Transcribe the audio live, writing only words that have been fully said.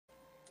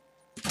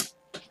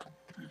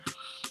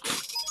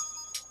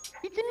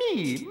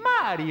me,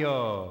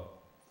 Mario.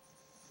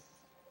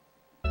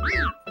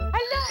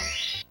 Hello.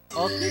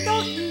 Okie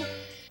dokie.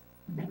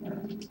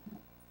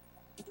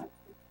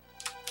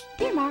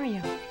 Dear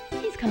Mario,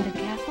 please come to the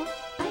castle.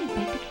 I have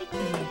baked a cake for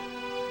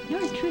you.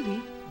 Yours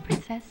truly,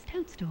 Princess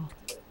Toadstool.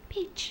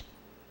 Peach.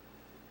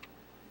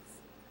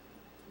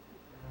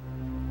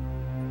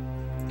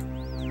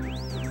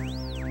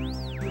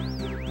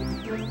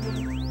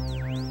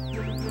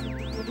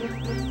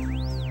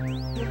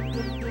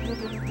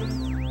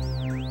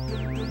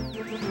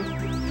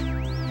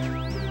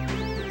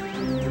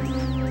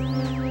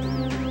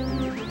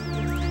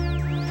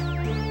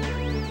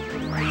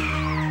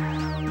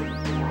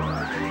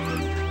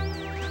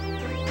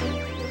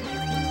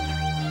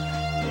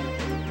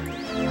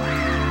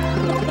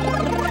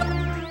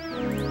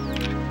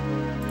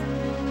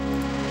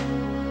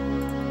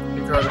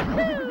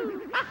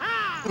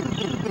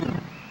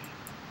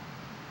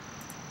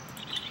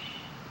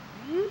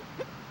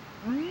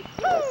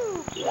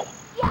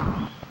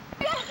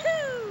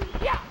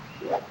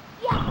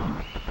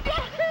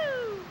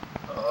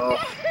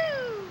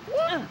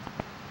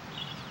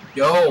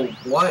 Yo,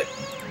 what?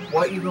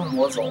 What even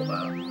was all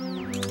that?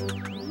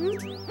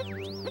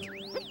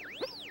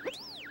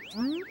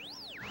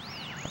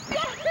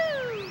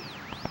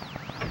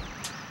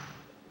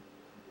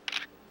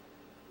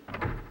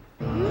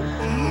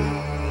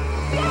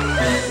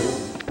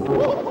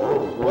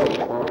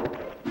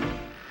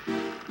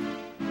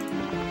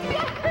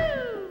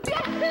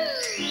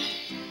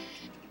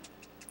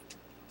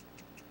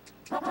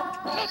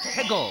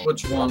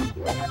 Which one?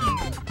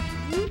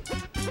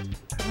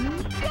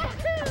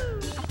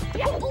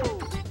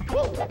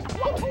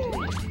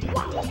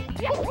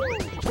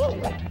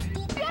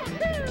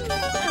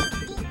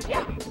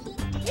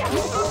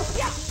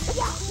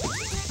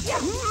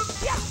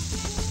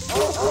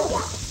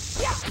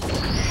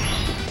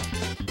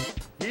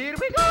 Here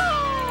we go.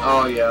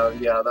 Oh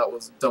yeah, that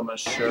was dumb as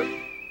shit.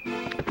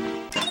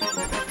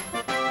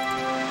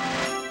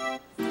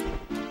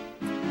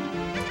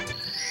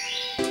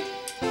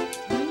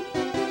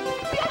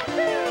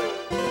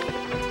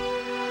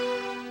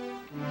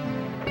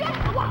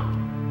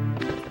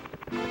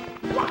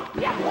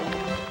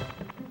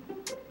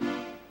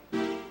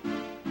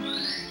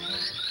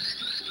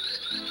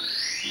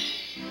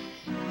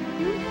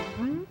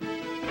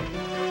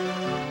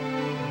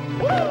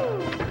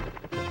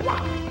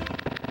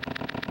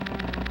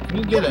 Can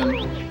you get him?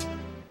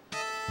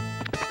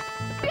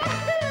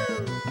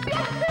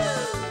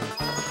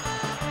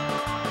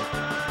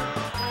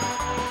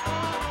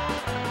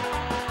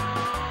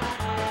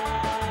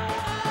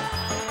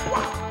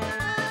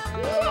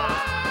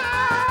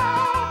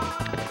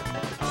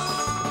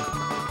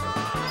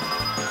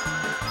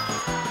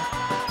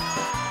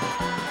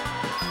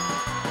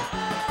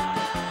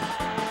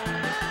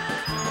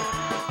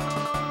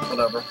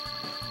 Whatever.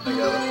 I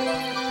got it.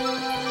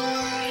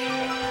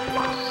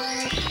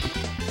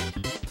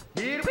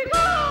 Here we go.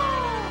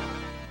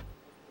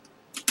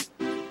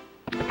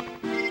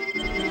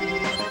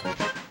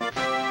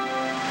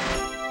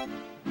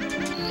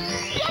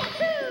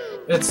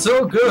 It's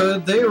so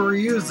good, they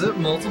reuse it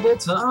multiple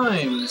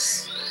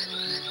times.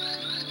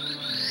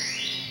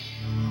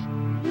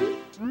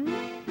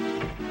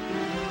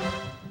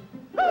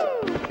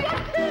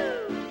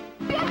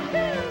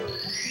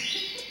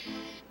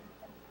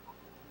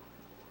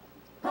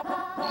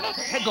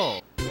 Let's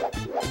go.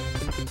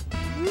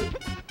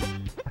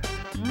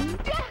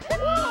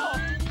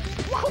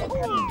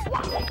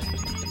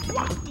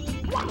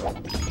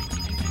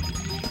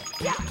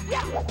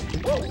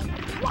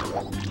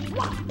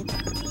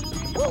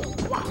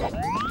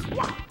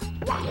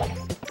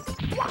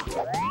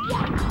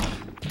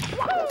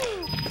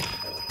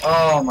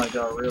 Oh my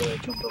god, really? I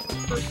jumped over the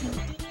first one.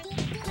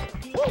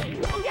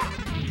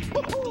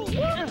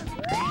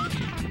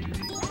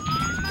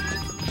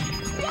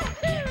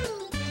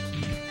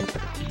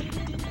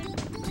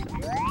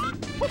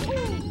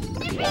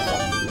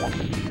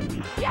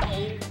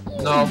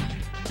 No.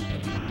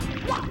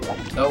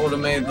 That would have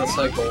made the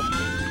cycle.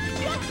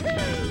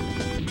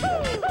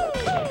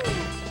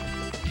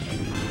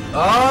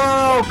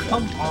 Oh,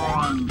 come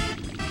on.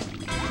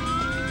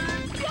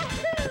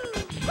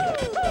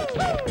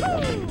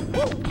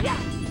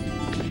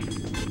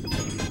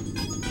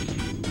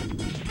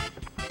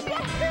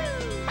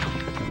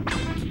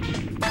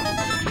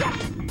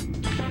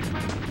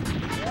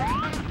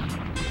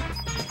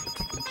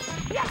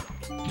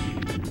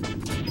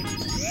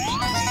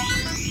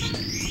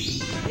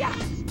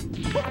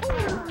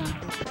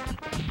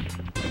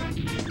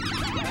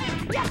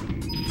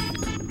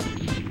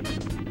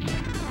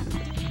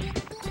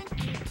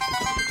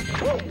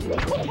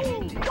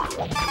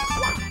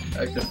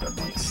 That could have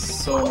been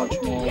so much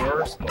more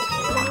worse, but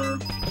whatever.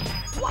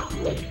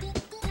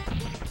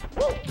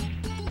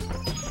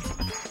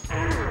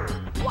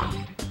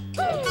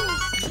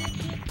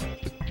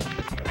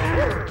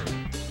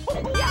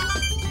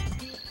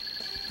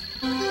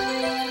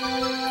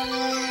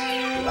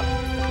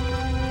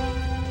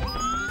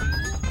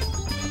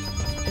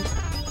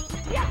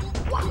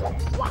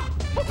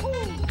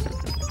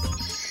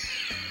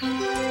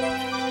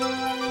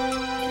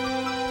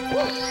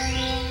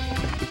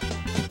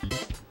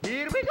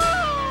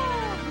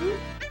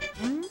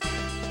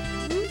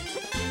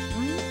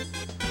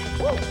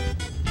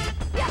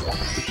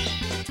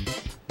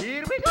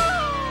 Here we go!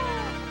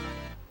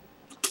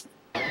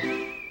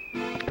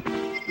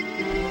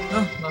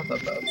 Oh, not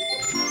that bad.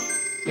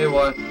 Hey,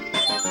 what?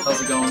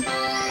 How's it going?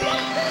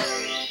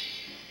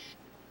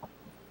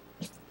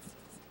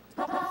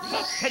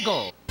 Hey,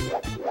 go!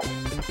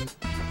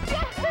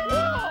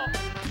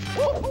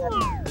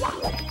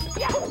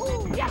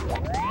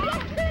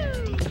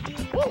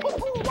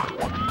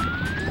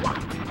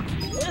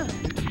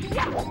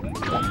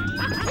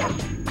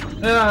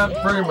 Yeah,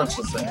 pretty much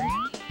the same.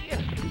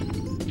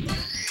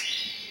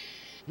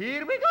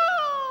 Here we go!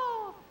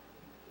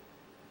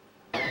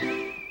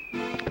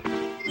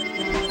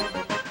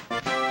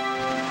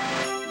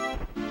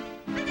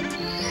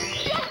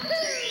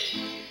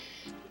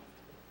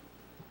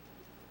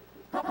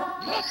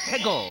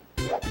 Hey, go!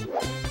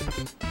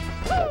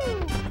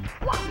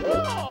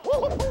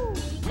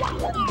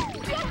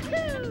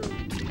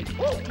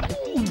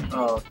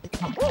 Oh,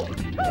 come on.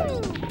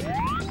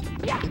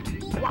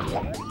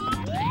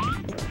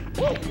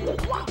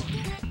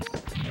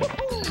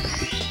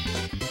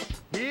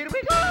 Here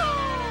we go!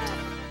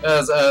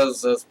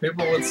 As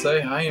people would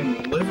say, I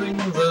am living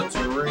the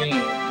dream.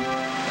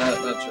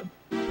 That should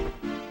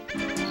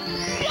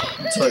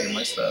tell you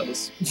my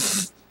status.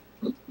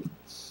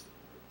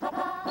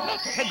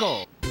 Hey,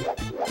 go!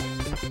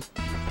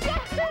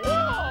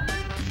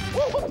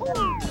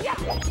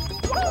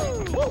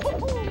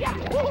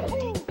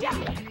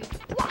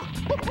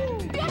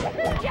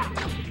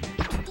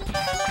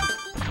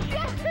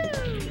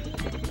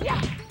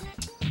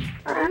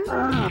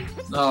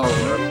 Oh,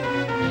 rip.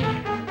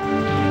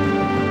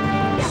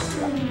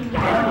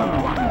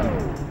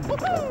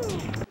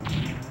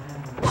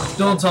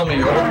 Don't tell me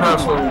your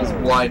password was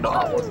why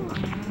not, wasn't it?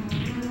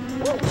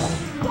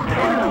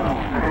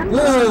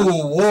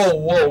 Whoa, whoa,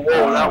 whoa,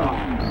 whoa, that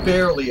was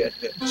barely a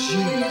hit.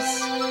 Jeez.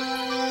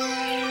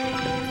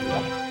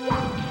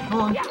 Come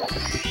on.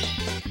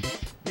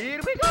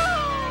 Here we go!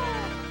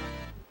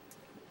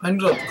 I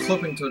ended up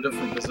clipping to a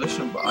different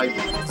position, but I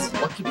was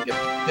lucky to get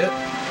hit.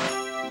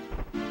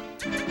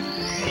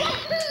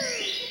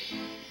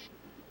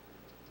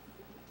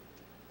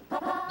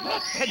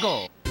 Hey,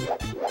 go!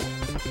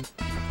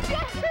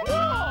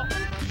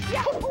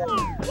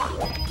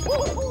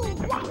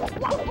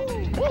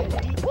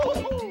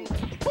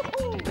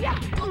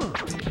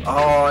 Oh,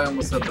 I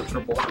almost had the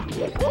triple.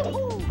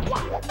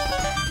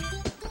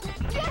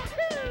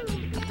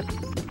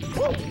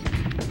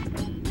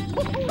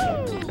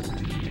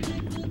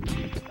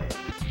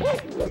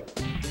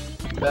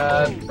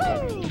 Bad.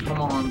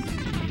 Come on.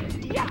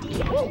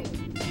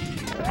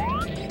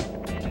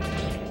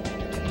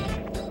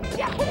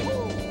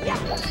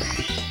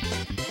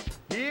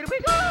 Here we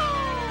go!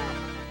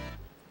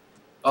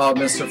 Oh,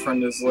 Mr.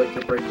 Friend is like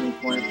a breaking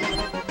point.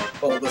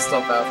 All the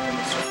stuff after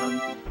Mr.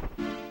 Friend.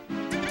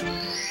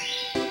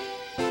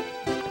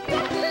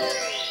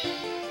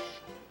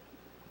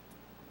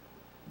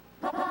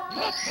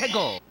 Hey,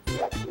 go!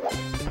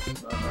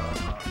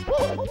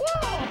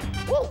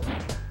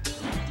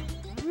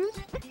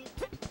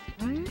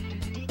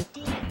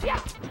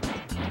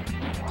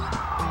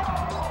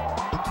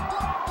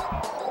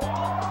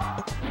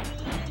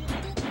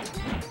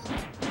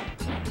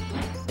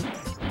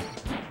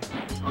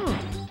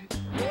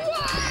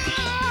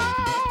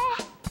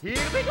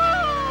 Here we go!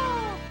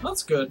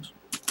 That's good.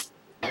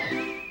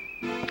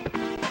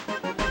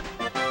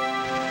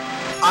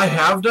 I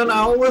have done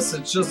Owless,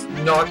 it's just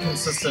not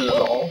consistent at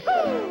all.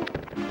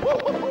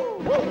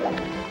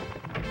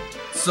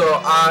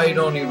 So I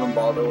don't even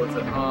bother with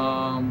it.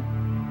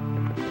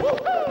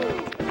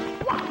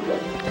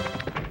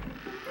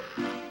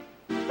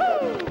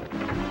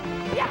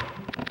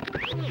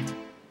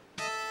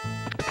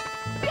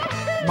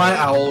 My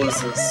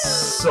Owless is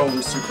so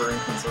super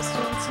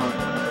inconsistent, it's not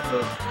even worth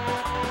it.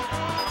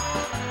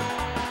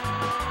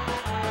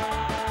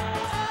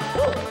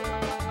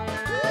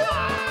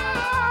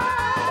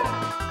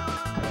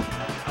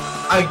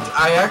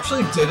 I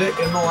actually did it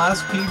in the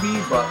last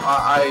PB, but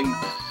I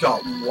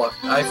got lucky.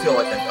 I feel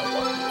like I got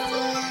lucky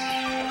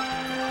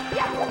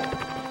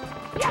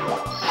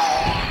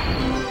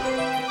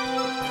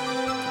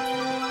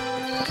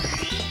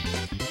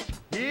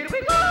with it. Here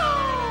we go!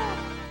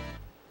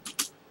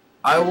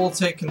 I will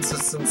take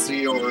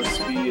consistency over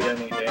speed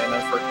any day, and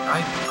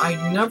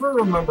I never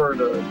remember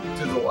to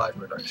do the live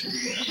reduction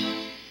here.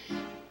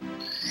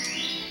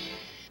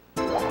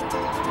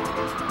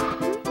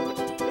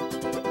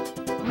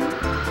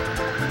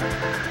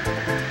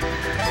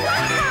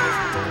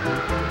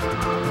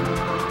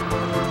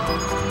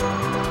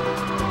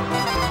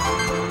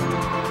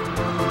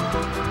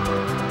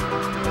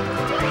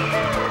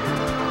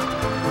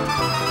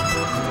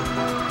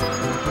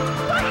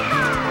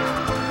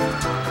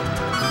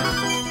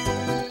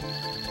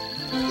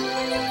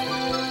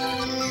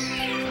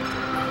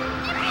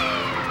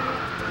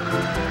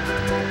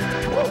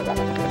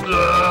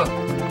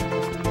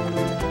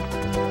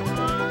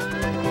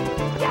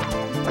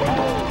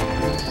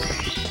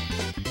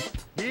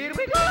 Here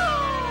we go!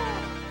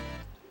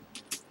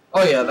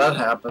 Oh yeah, that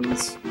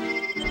happens.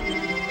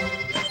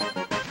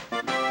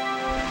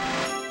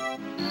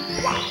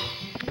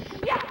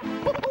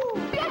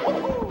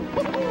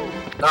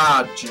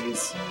 Ah,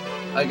 jeez.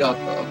 I got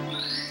the...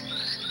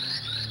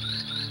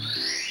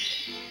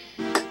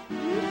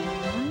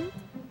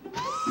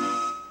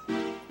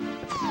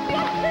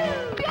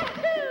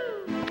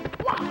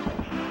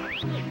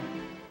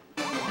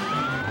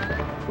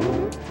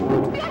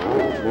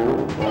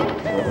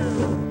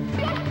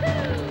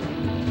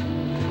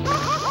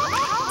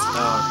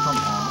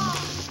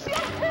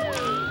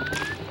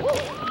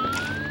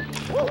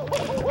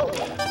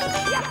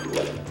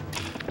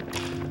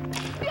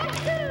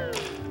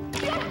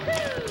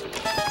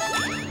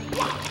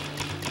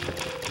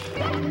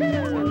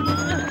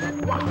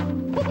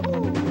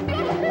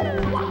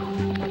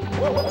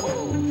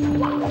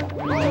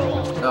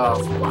 Oh,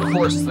 of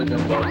course they're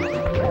gonna go.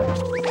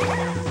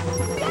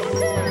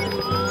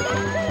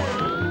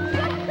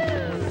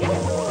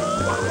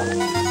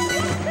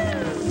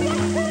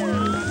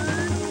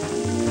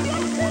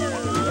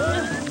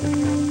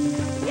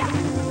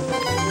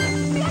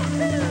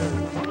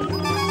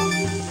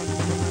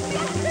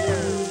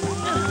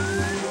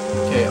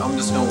 Okay, I'm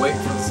just gonna wait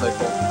for the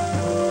cycle.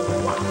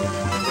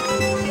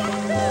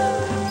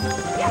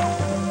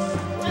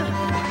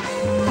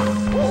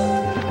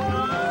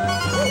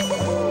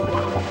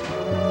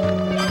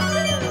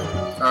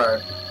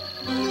 Alright.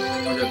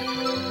 We're good.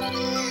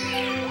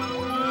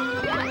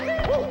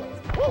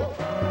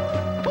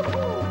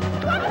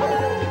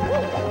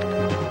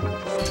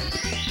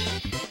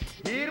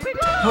 Here we go!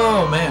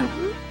 Oh, man.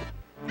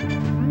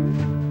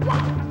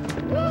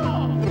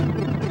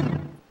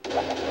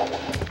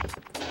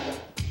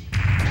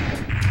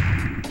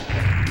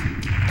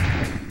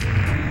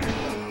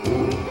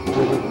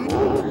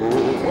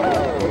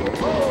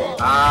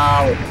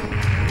 Ow.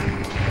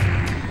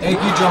 Thank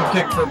you, jump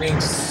kick, for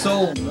being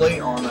so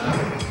late on that.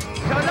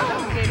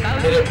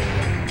 Hit it.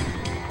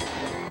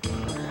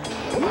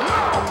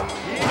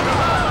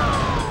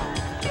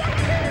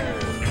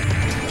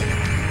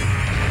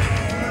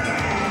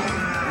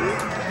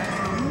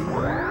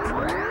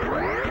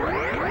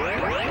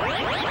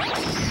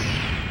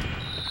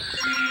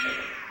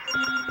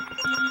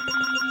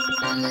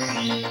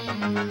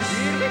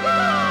 Here we go!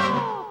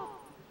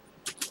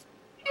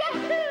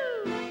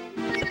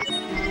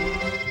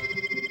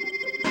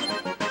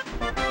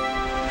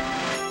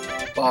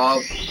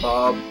 Bob,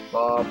 Bob,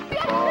 Bob,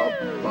 Bob,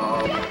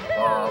 Bob,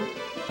 Bob.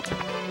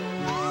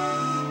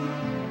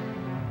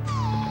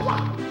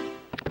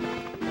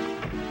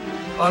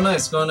 Oh,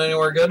 nice. Going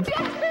anywhere good?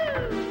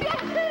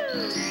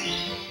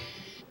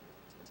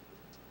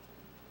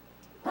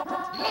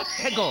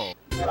 Go!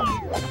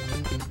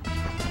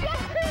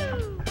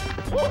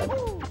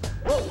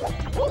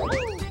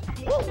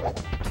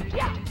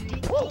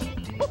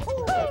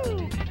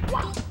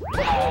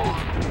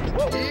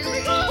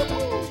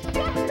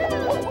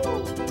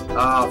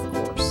 Ah, of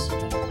course.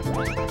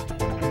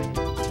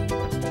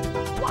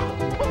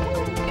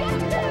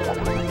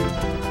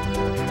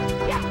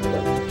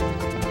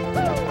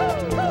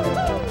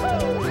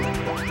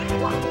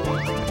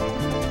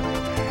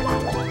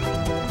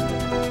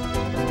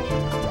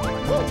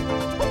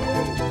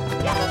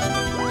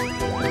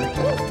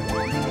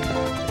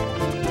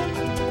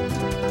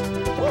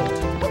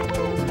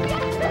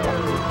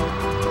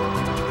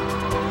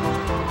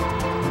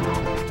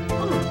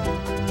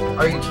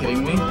 Are you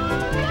kidding me?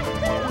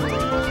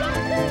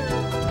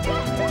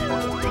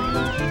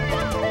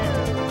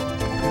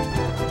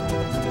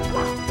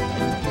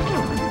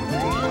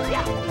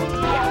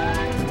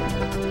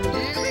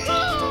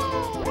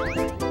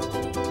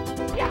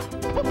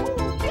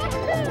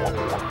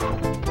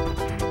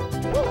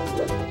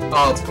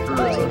 Oh, it's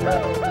Cruise,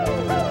 okay.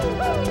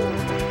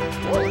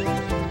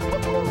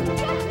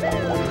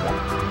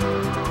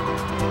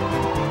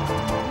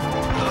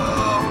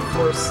 Oh, of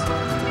course.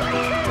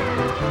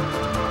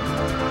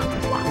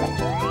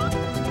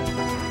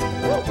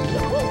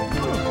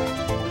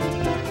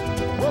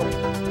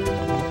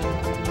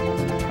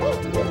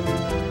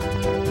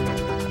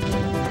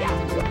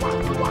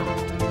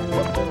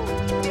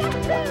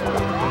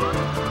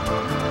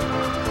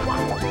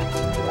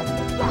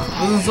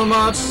 Losing so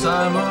much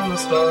time on the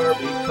star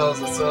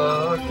because it's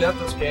a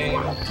captain's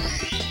game.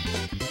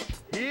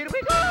 Here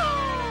we go!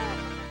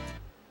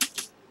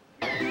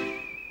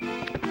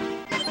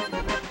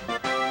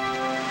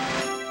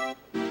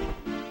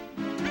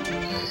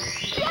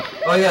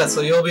 Oh yeah,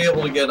 so you'll be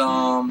able to get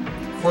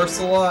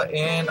Corsola,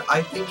 and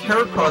I think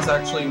Heracross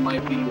actually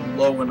might be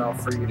low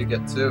enough for you to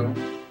get too.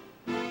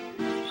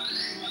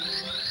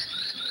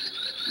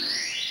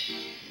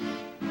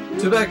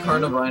 Too bad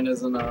Carnivine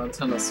is in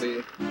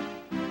Tennessee.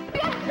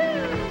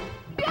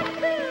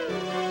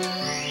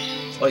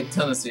 Like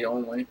Tennessee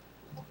only.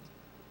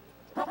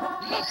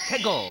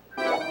 Go!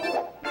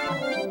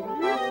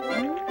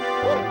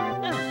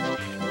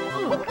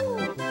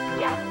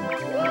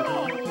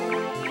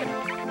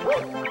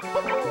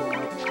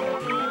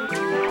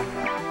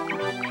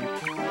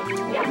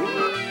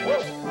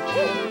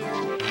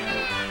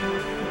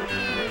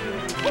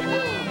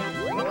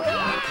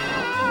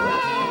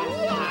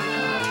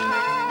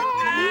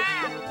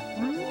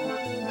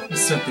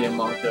 Cynthia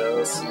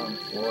Monkos, oh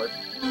boy.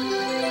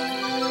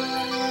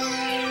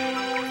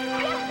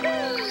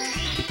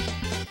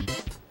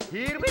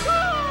 Here we go!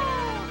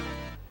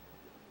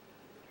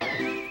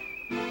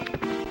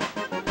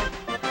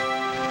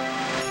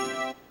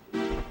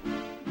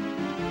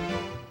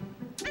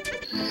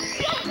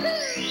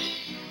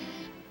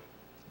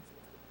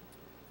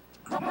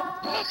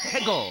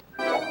 Go!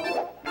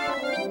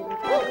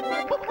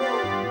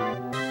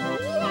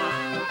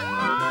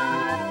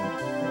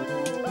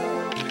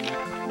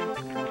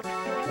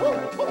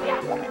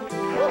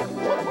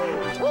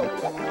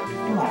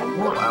 Come on,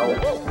 roll out.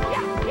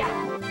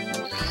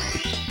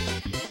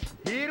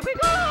 Here we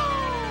go!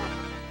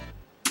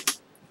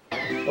 I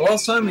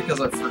lost time because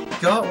I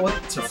forgot what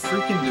to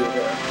freaking do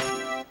there.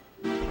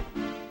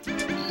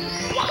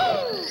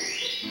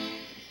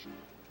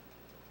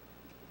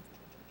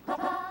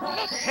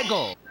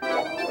 Go!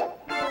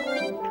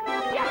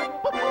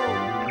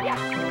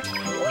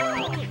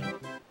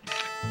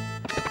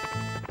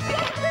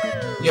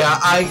 Yeah,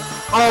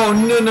 oh,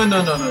 no,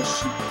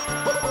 shoot.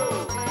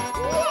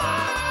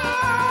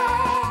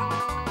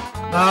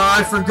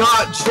 I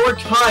forgot!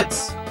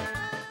 Shortcuts!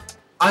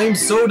 I am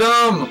so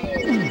dumb!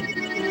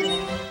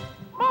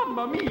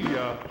 Mamma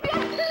mia!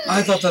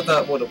 I thought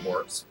that would have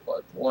worked,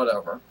 but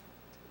whatever.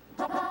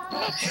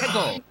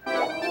 Go!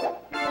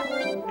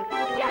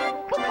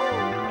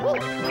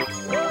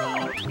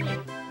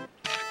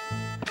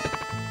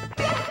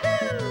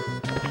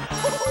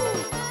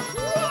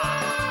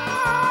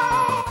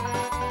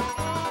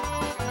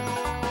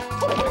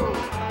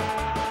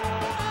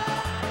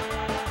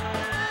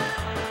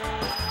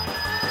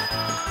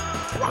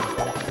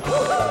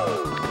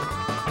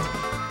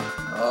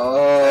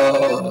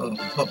 Oh.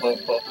 Come on.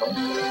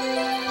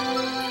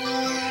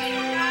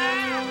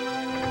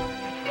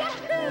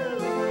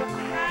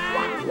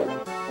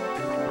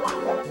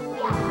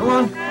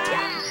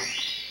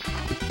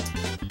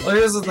 Well,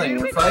 here's the thing.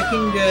 If I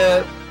can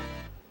get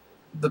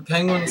the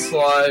penguin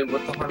slide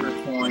with the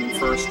 100 coin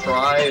first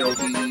try, it'll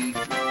be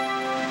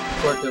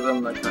quicker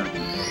than the current.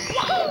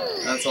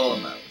 That's all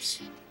that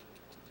matters.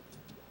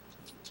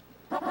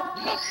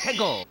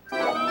 Go!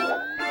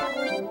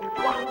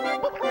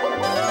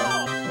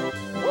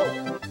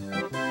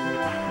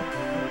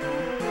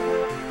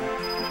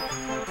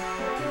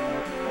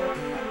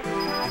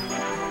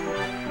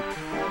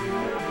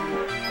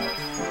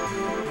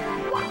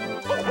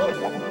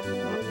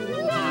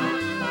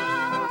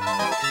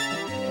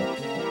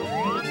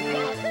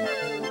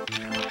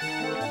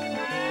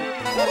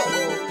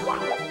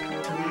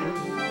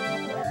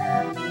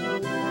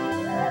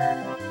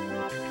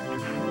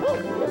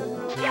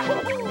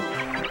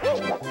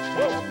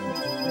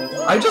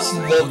 I just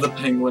love the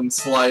penguin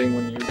sliding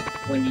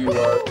when you do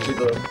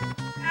the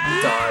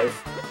dive.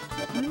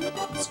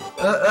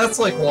 That's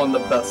like one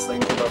of the best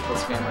things about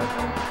this game, I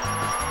think.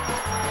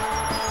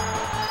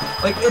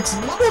 Like, it's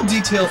little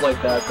details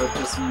like that that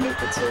just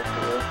make it so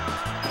cool.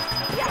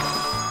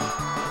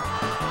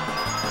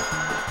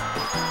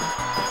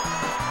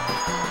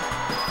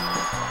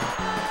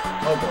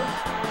 Oh boy.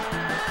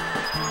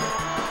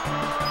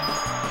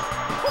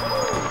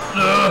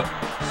 Ugh.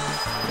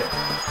 Okay.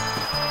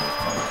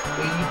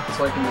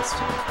 So I can just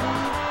do it.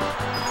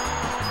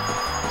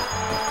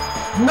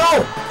 No!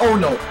 Oh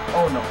no!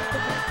 Oh no.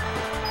 Okay.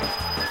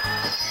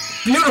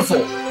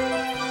 Beautiful!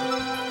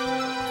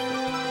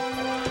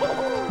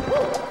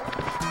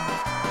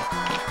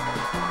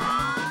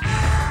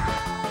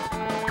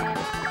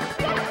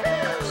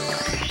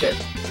 Okay.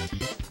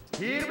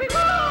 Here we go!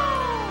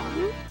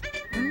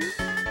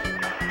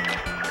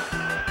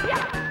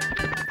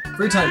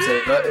 Free time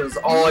save, that is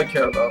all I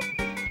care about.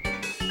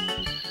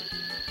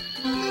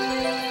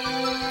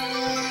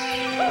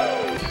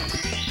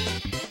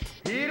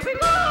 Here we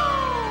go!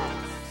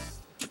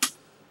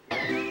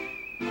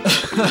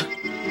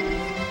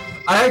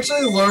 I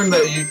actually learned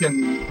that you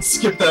can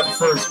skip that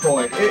first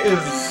point. It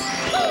is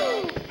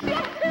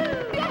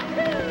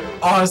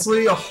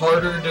honestly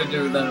harder to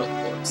do than it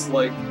looks.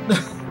 Like,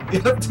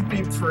 you have to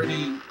be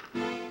pretty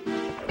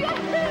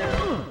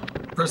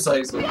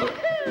precise with it.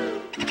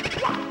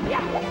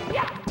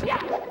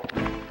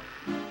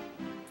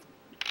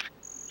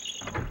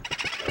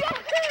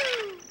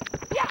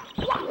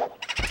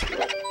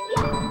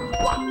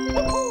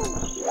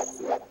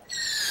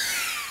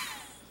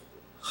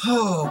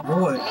 Oh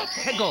boy.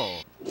 Go!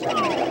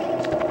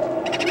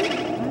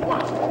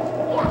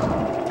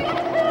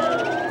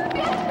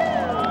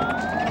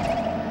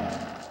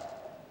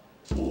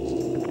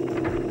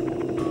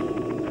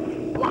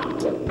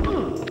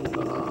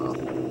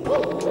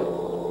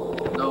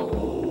 No.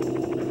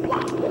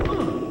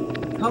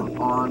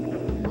 Come on.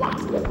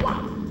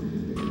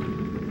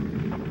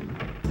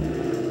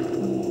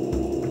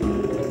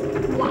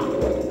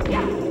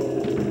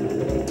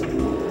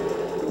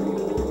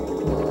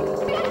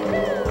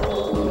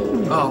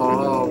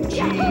 Oh,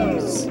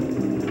 jeez.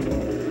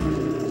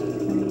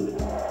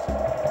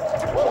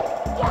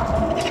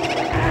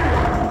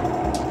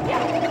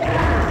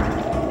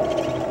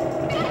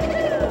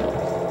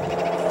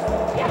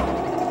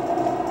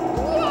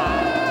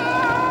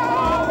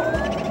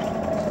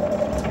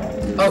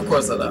 Of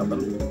course that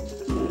happened.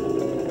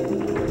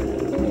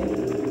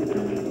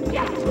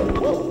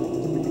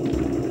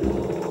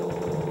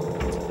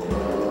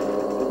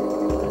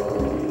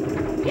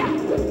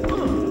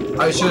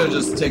 I should have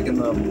just taken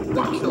the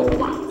kill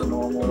the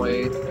normal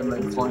way and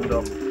then climbed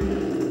up.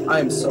 I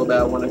am so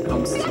bad when it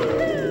comes to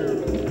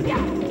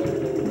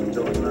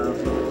doing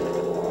that.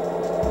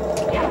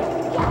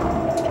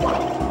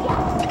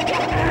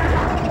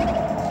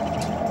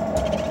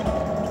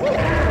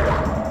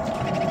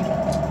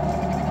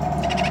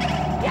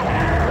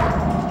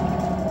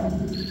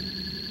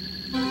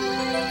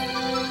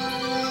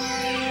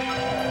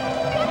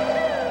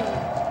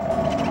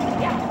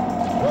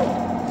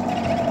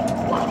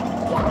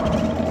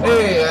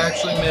 Hey, I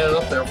actually made it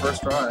up there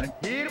first try.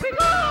 Here we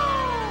go!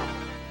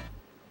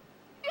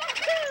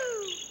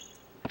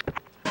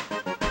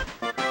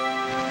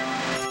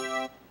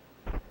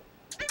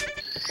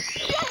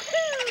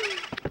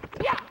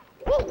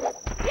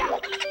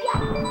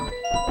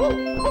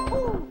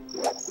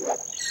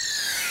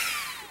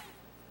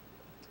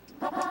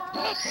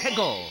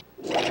 Tango!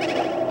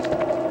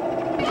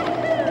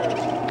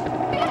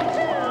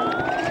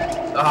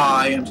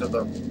 Ah, I entered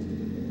the...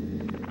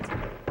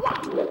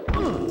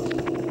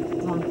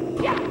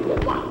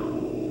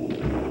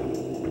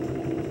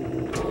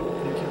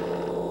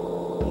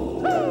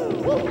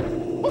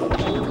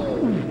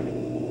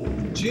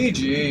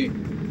 GG.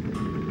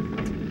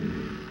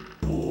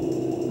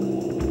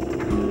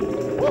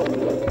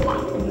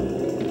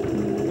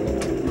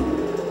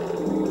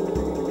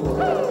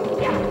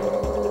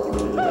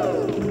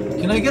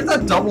 Can I get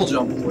that double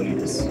jump,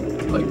 please?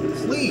 Like,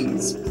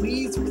 please,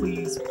 please,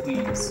 please,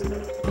 please.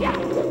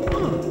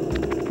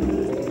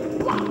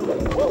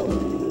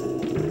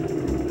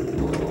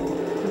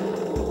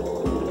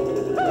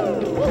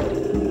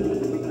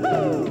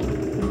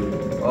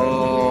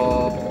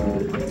 Oh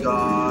my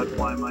god,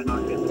 why am I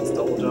not getting this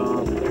double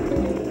jump?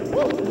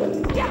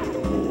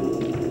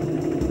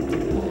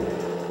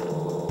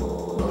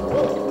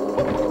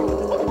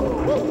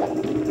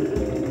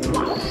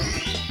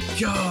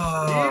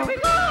 God.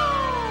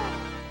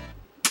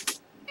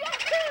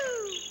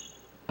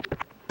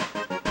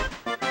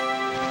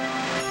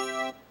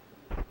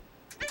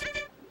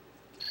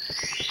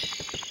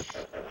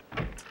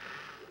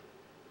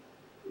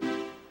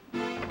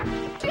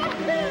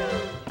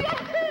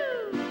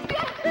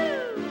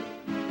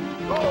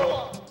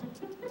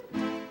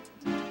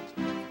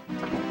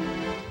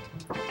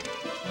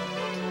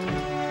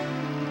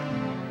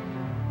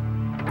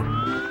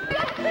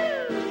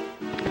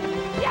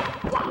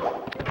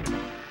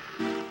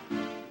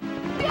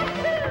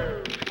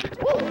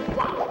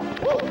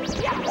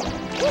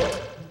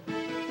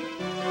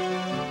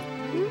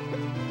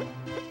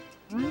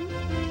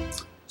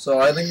 So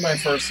I think my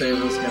first save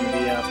is going to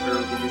be after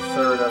the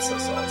third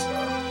SSL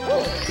star.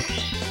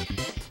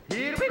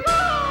 Here we go!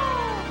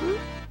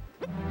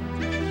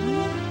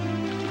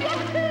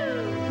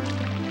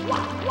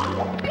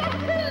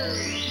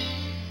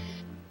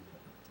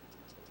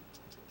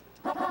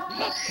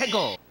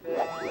 Tango!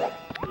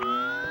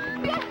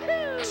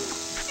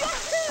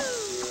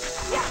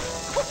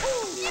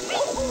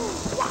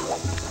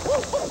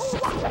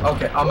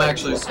 Okay, I'm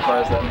actually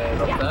surprised I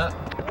made up that.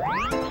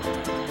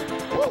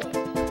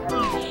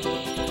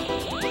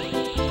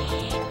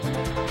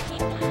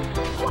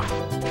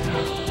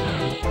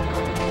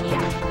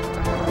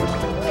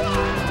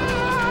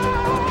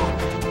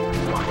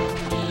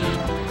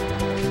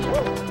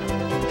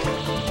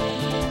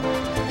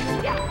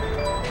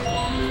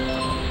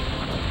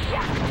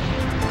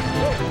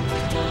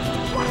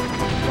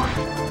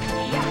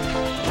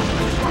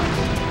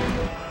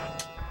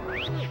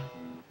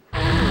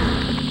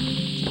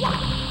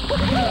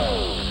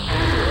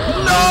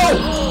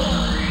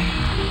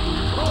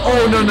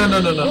 Oh, no, no, no,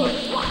 no, no, no.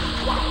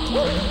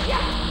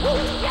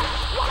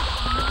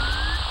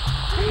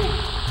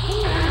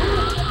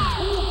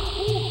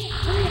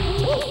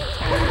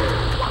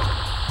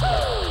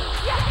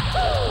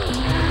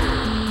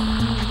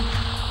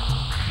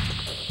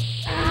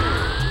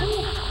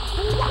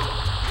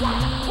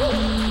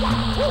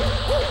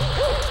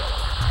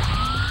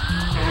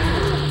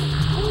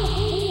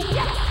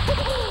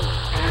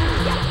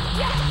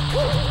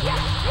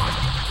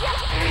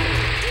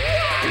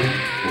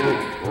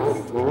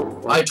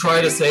 I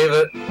tried to save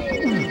it.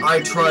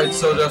 I tried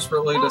so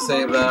desperately to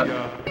save that.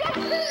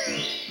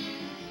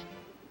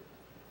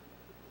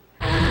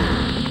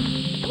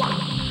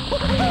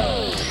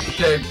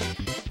 Okay.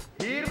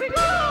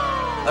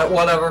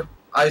 Whatever.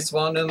 I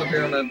spawned in the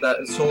pyramid. That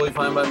is totally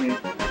fine by me.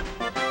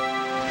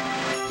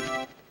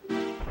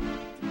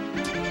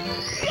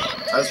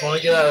 I just want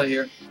to get out of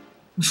here.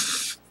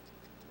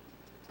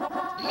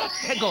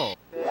 Tango!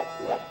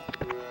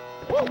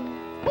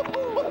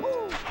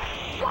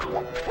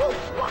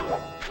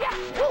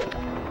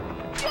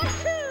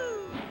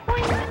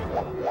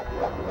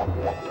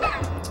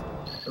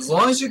 As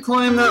long as you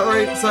climb that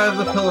right side of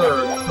the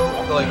pillar,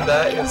 like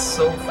that is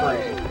so free.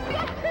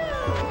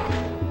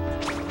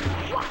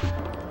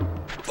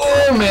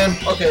 Oh man!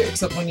 Okay,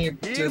 except when you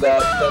do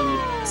that,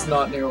 then it's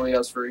not nearly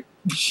as free.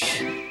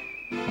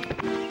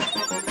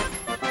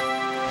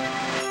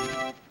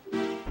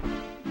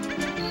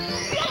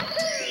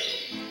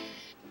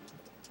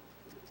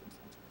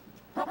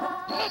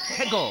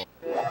 Tango!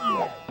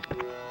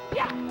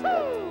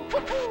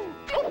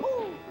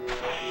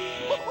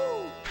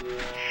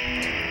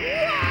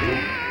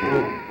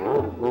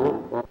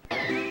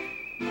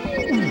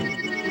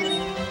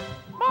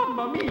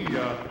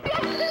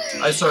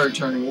 I started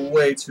turning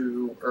way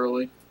too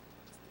early.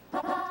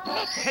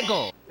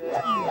 Tango.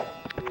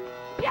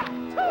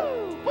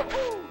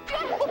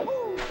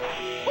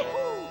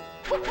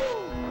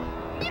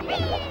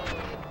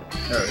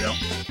 There we go.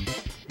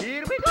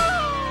 Here we go.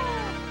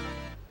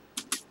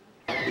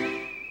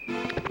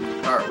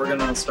 Alright, we're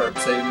gonna start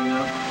saving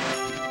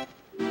now.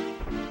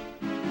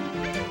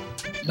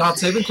 Not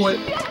saving quit.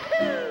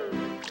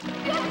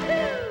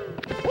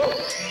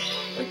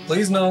 Like,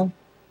 please no.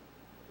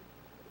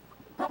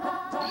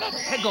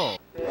 Tango.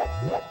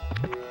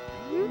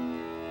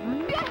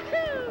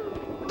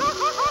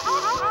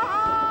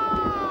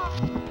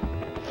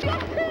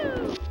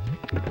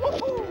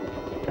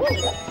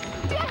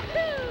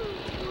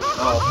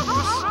 Oh,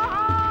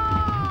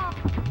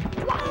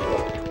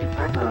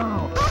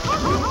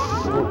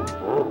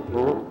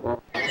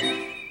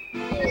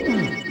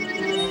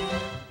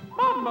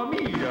 Mamma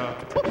mia.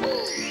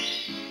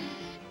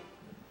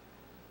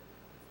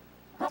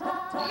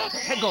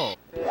 Tango.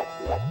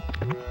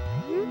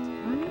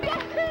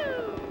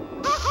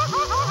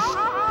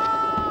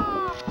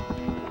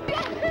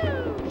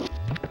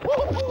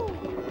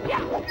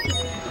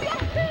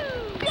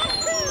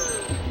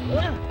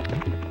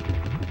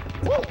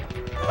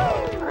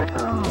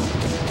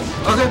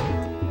 okay.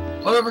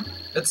 Whatever.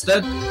 It's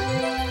dead.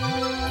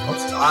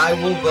 I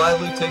will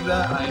gladly take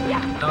that.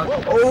 I'm not.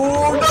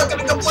 Oh, not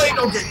gonna complain.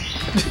 Okay.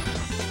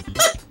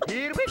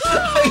 Here we go.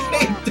 I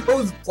hate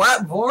those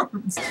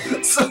platforms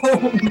so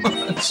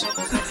much.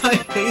 I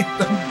hate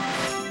them.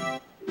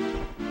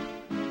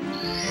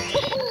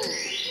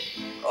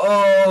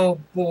 Oh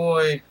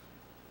boy.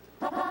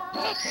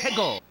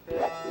 Tango.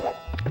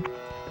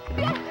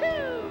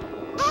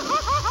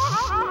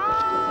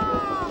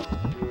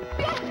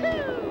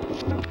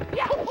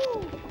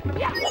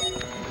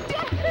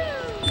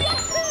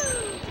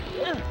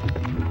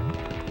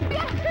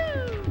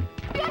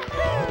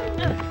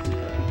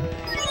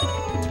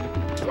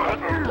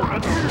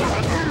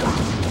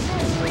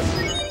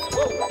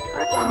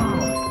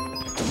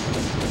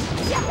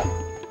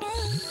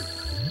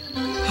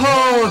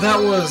 Oh, that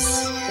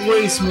was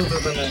way smoother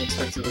than I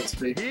expected it to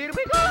be. Here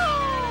we go.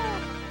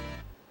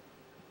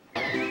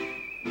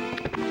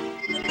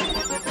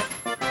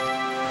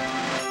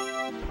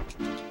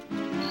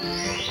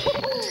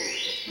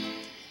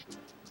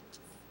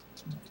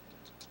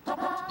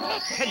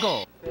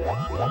 Tango.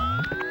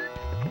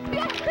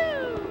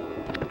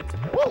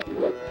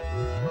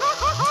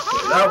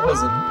 That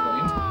wasn't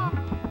clean.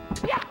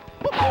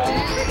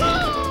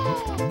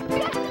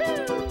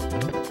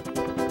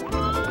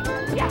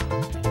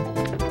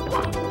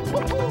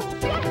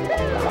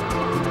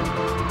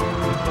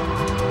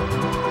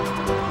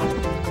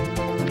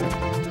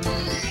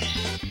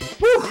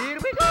 Here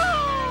we go.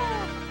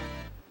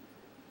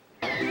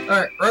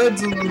 Alright,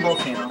 reds and then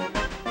volcano.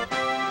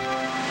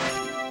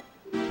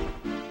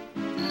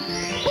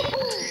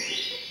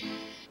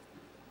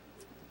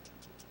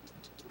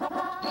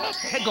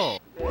 Tango.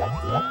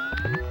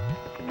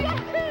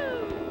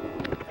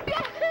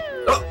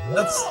 Oh,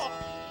 that's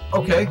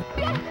okay.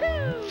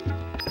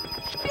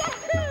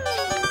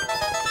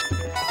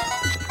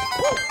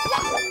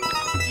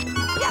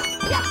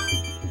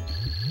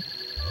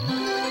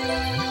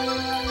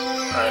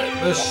 Alright,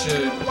 this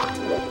should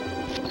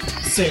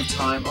save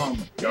time. Oh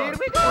my god. Here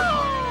we go.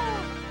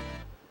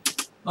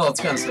 Oh, it's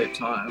gonna save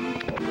time.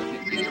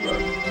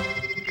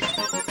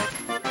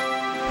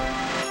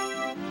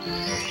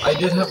 I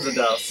did have the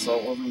death, so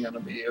it wasn't gonna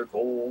be a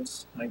gold,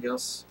 I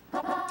guess.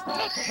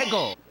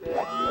 Tango.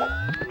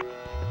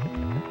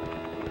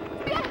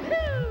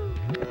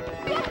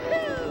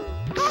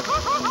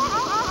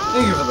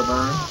 Thank you for the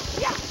burn.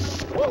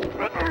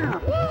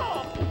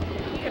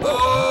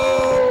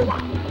 Oh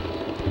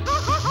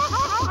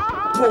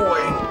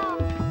boy.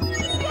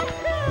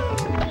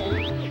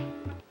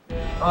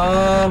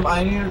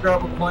 I need to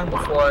grab a coin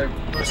before I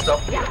boost up.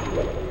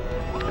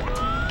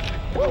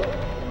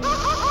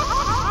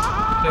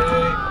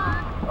 Okay.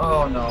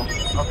 Oh no.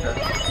 Okay.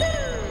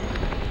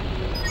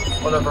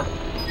 Whatever.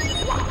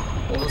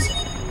 We'll just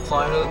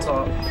climb to the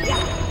top.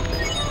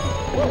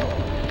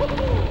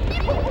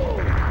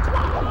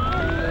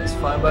 That's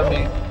fine by me.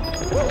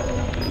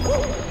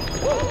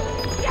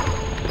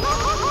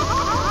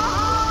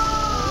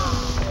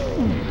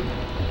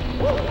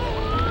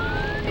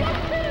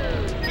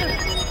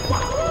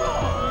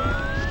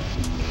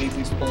 I hate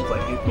these pulls, I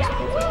hate these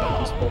pulls, I hate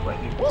these pulls, I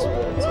hate these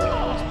pulls, I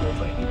hate these pulls,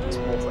 I hate these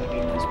pulls, I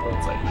hate these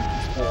pulls, I hate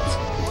these pulls.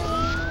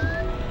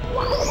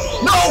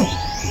 No!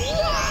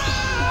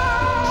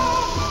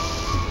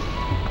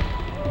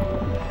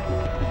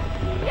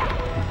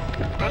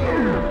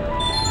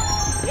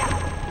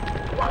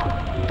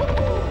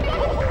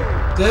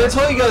 Did I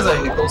tell you guys I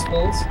hate those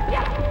pulls?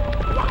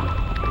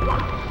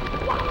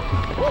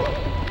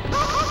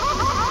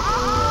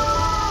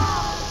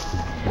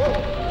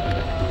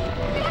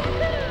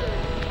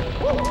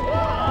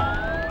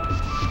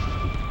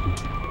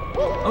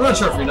 I'm not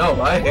sure if you know,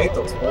 but I hate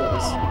those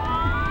pulls.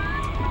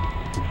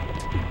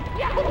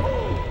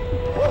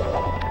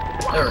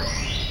 There we go.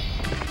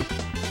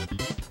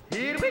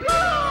 Here we go.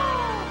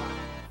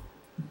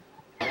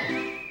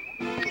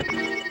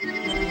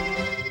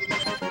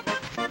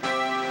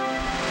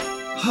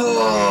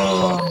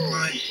 Oh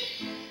my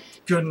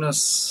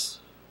goodness.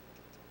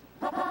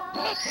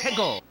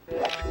 Go.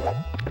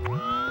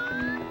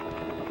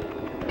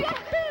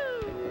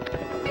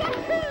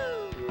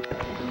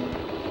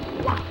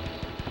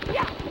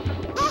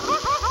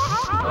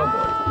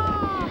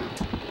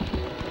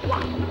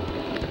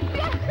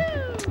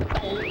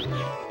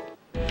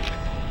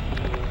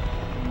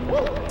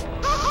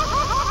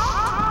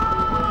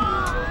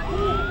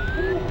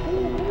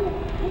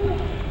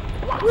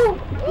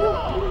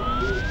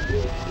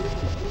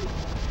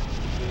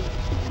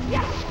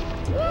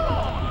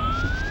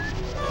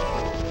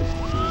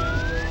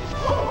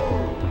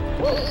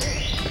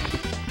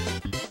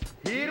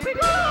 Here we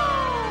go.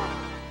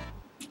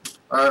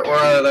 Alright, we're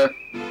out of there.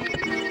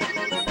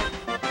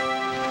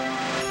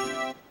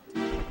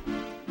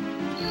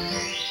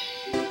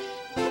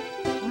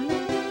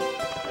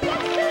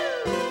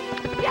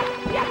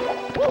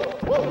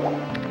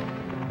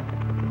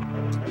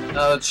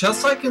 The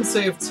chest I can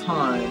save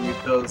time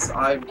because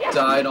I've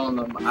died on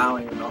them I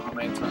don't even know how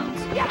many times.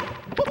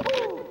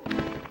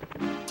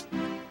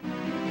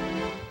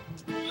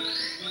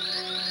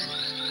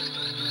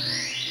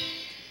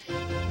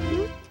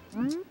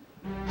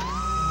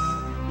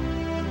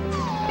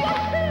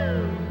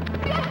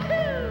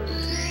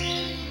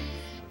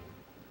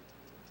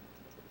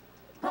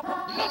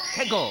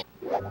 Go.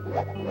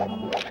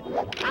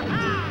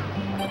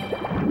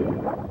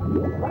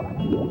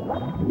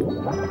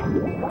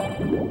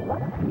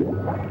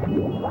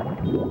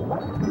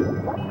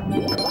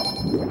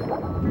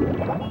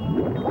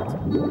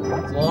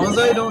 As long as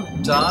I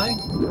don't die,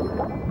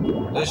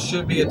 this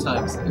should be a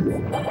time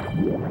save.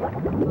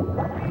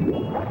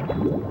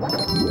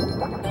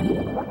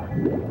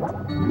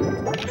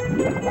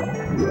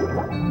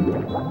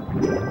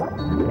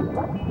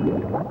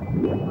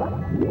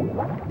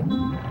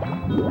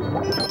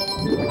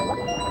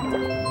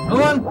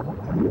 Come on!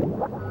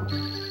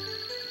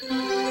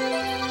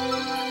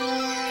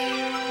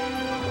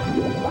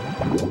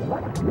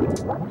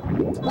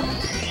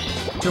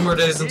 2 more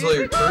days until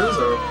your cruise,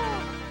 or?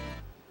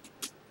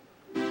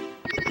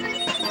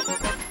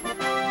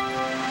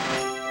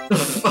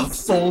 A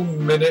full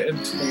minute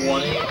and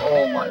 20?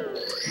 Oh my lord.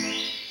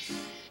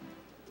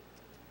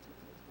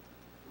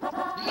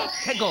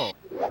 Go.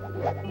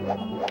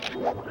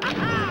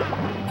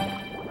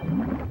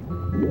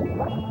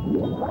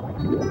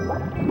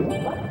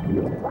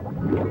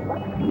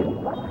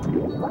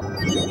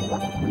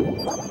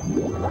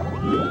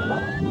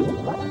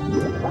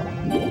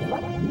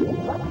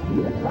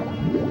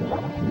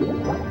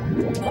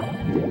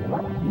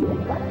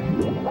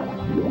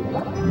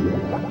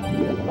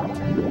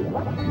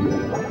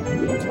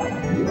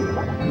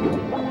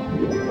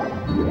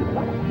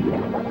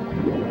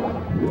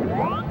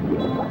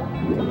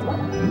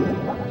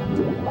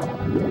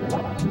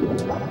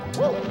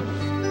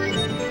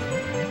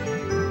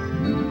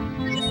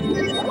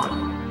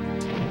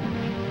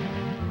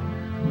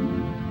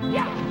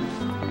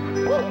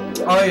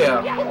 Oh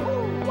yeah.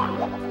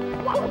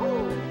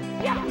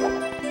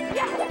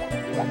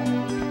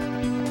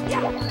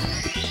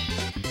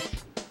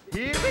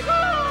 Here we go.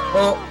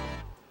 Well,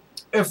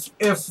 if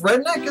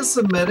Redneck is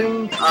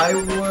submitting, I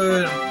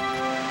would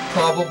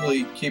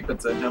probably keep it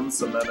to him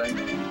submitting.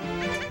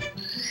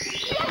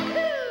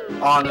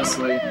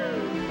 Honestly.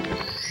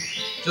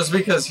 Just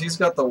because he's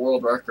got the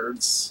world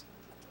records.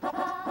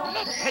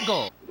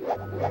 Go.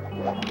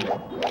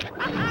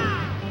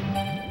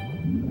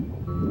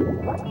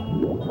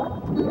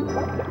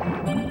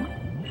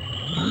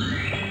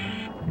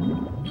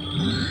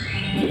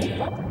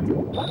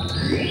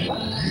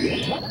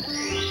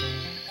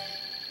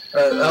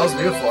 That was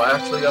beautiful. I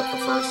actually got the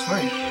first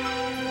swing.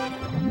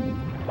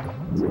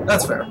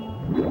 That's fair.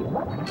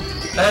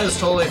 That is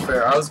totally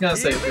fair. I was gonna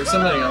say, if you're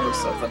submitting other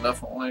stuff, then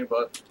definitely,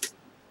 but...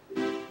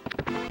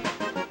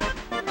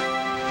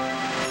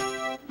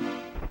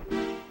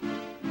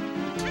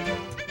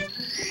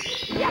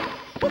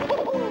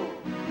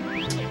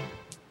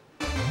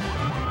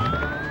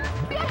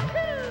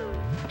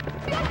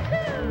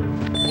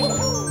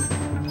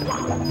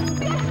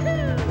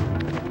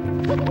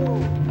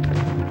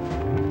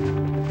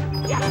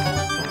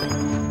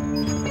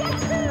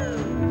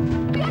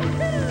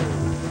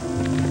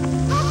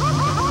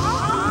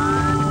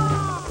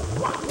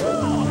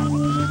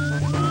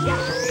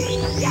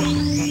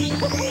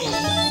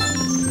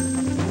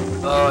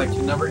 Oh, I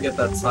can never get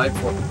that side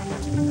flip.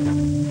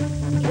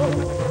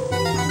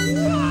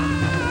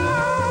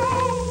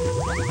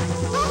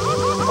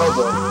 Oh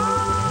boy.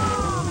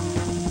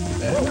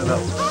 Yeah, that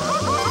was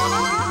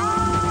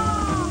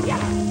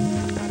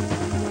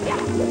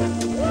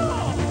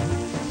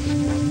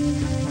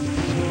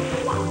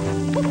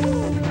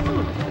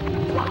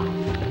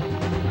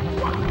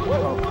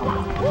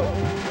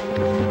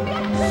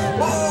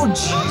oh,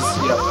 jeez,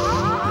 yeah.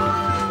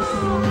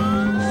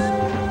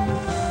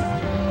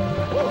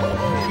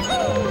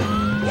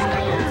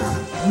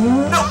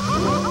 No!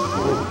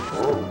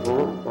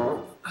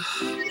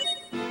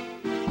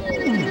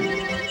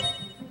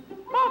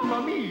 Mamma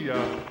mia.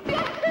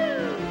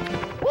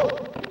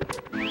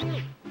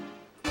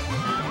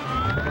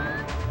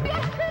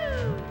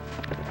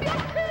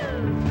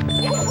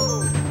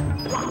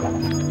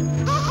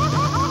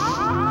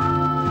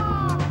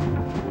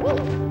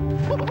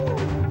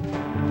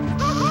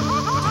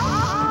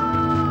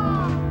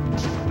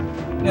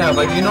 Yeah,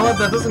 but you know what?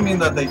 That doesn't mean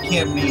that they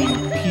can't be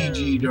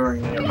PG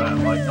during the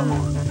event. Like, come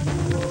on.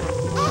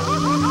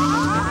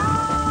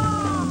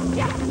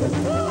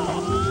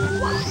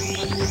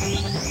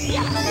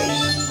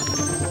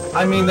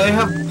 I mean, they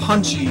have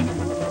punchy.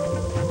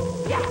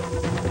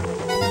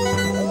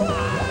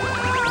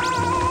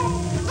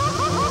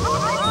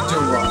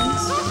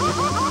 Do-runs.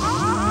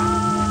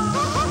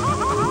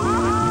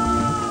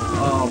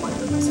 Oh my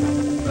goodness.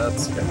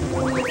 That's good.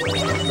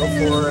 Go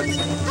for it.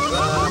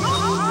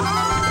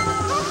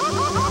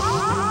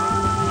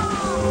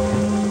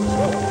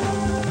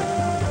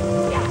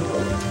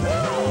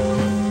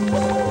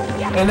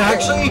 And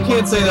actually, you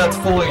can't say that's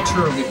fully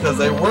true because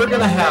they were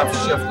gonna have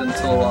shift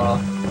until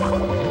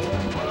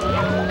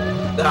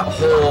that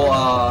whole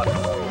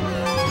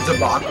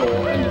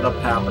debacle ended up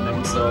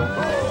happening. So,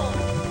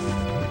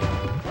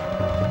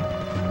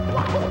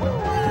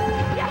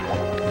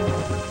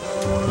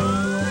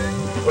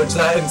 which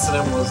that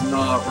incident was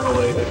not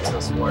related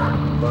to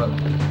swearing, but.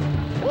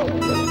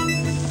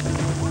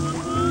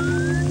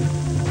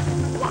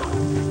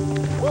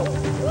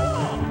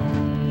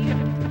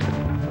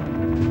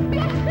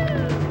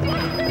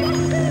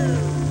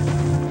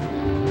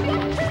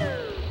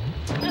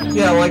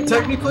 Yeah, like,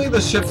 technically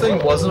the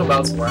shifting wasn't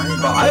about swearing,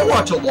 but I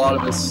watch a lot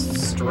of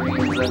his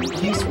streams, and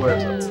he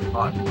swears a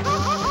ton.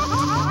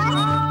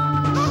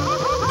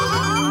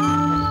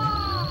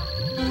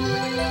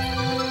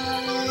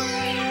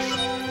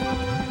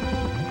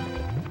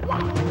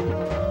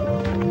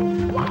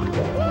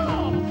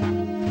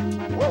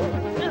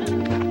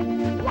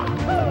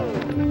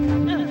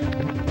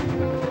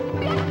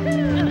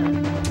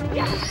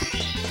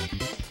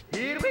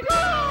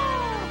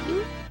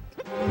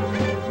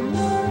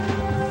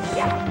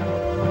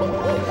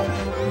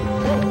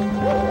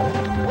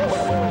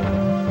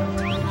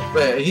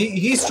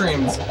 He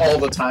streams all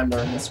the time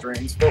during his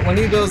streams, but when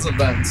he does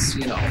events,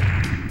 you know,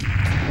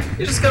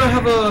 you just gotta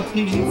have a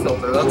PG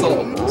filter, that's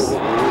all it is.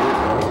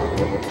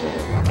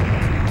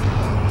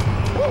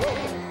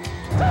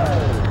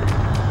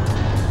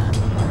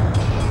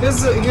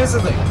 Here's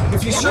the thing,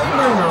 if you stream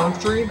during your own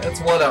stream, it's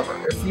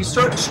whatever. If you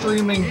start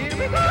streaming...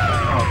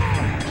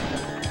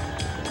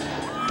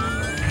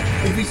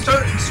 if you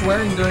start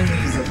swearing during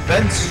these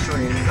event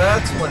streams,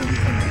 that's when it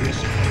becomes an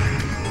issue.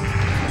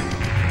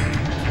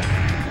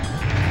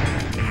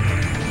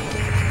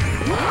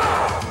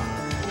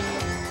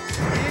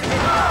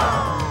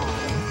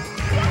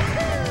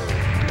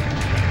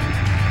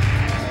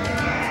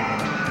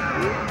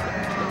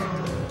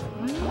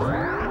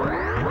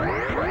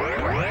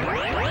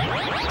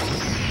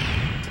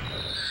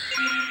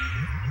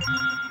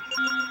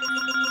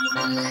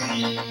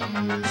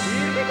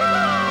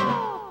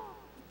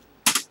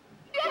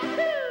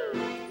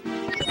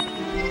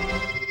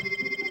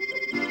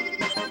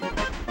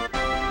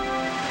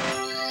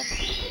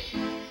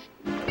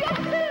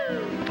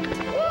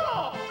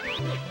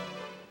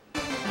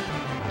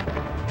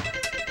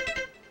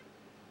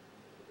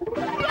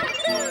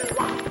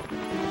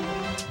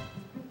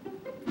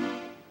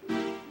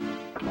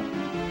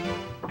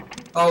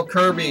 Oh,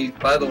 Kirby,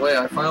 by the way,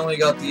 I finally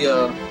got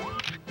the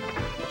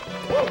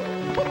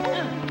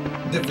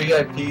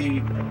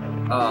VIP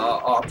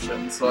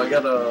option, so I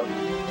gotta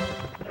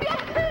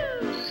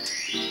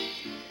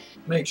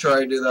make sure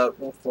I do that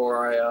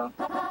before I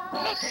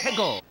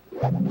Go.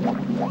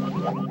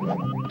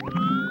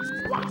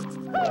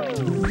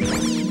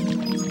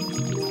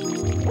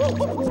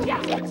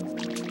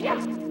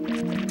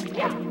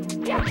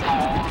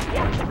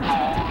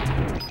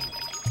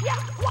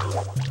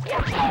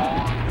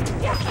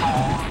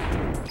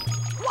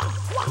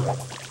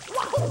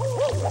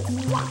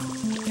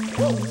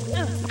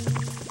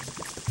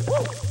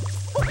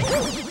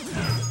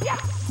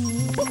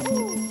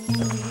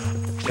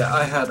 Yeah,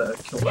 I had to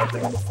kill that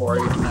thing before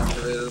I even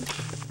activated.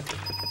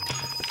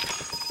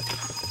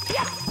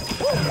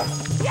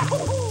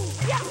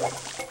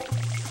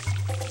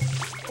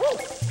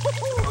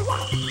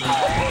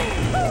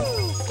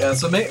 Yeah,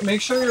 so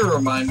make sure you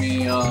remind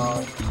me,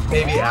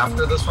 maybe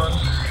after this run,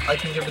 I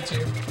can give it to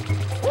you.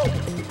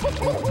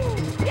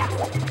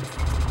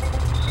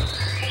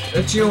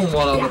 It's you and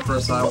one other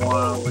person I want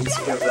to at least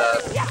give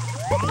that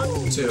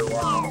to,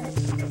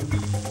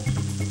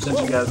 since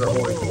you guys are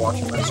always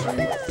watching my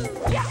stream.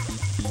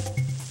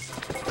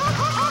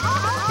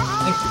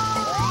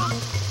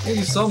 Thank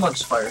you so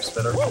much, Fire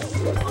Spitter.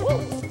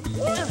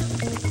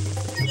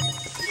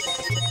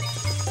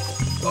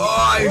 Oh,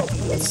 I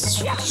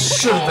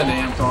should have been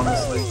amped,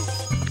 honestly.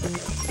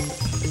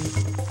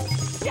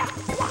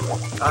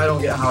 I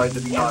don't get how I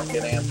did not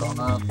get amped on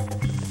that.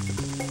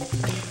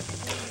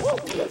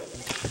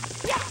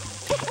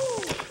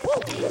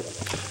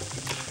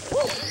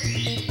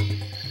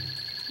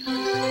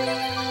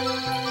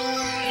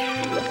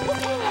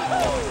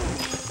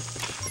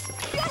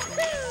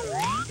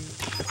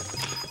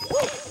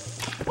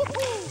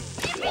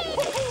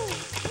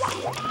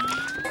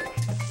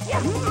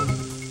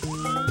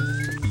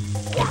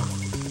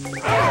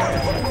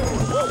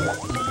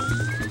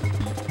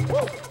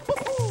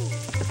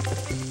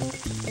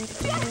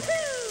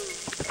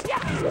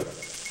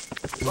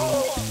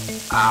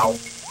 Ow.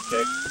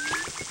 Okay.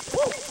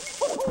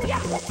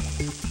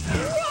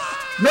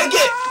 Make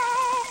it!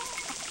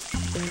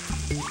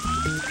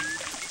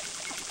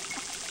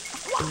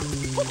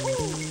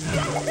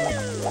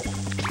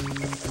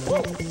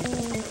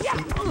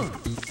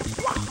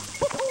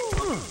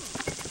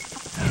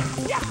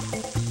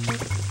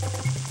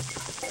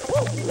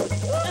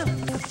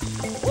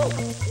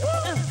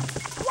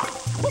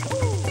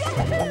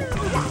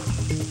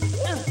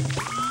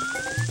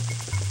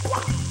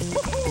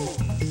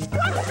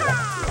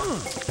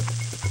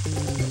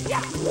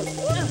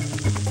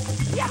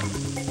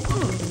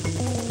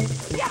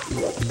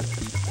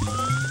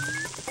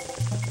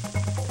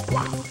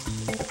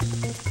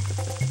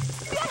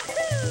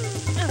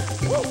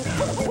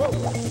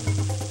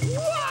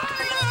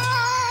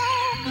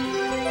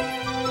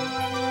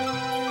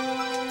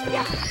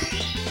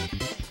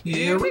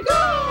 Here we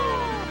go!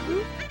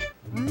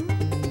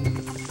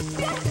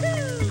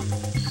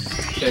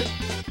 Okay.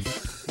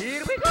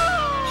 Here we go!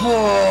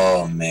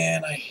 Oh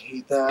man, I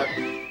hate that.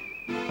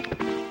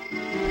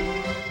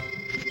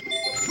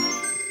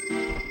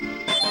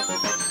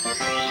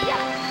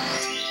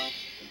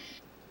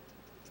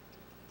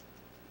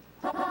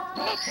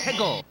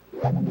 Go!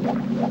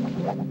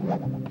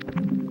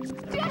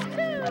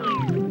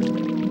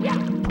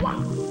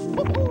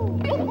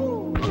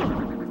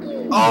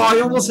 Oh, I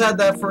almost had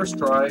that first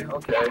try.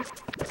 Okay.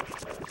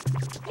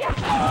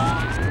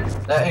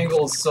 That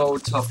angle is so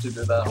tough to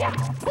do that on.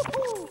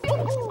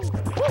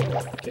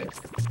 Okay.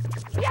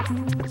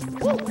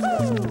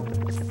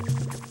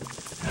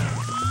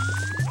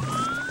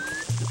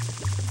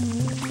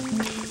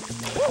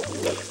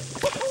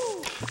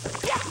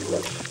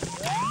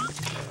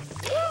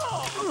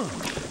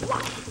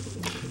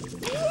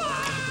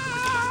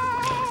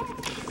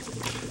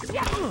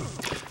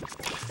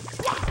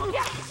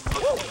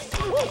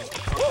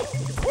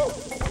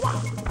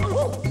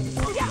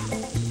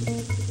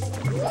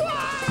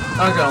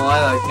 Not gonna lie,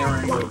 that camera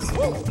angle is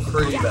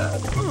pretty bad.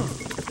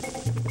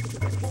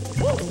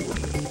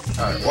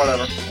 Alright,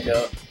 whatever. I get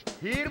it.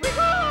 Here we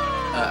go!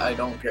 I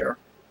don't care.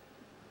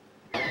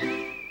 At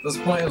this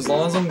point, as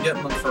long as I'm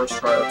getting the first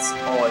try, that's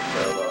all I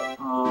care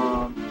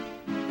about.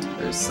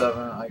 There's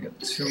 7. I get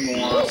 2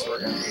 more, so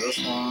we're gonna do this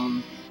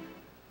one.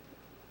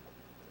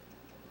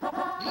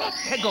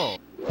 Go!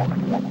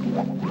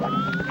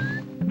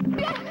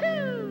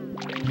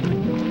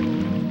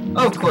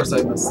 Oh, of course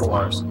I missed the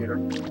water scooter.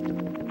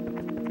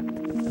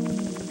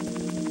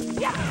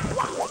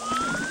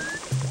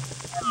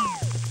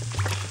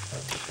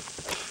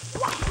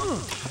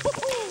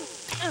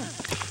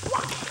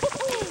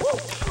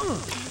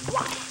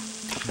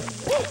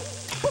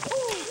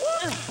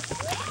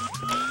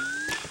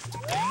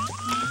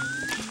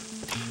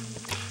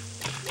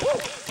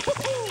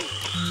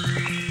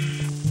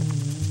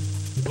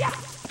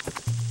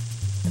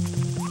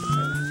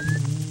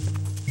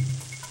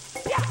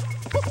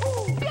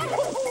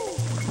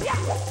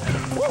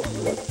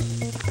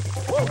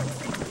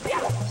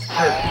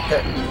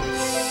 Okay.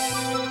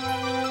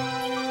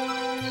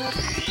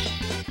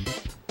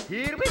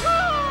 Here we go!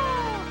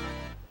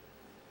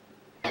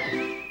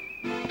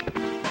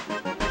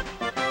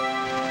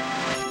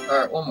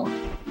 Alright, one more.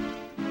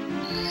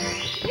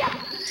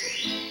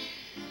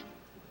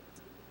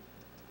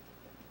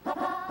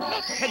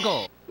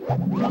 Go!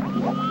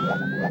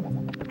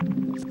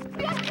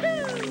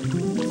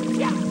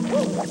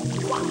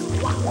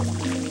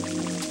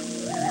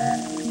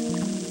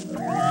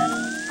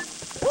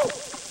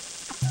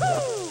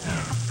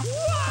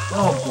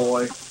 Oh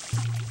boy.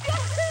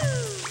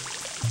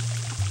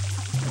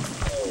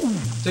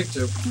 Take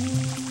 2.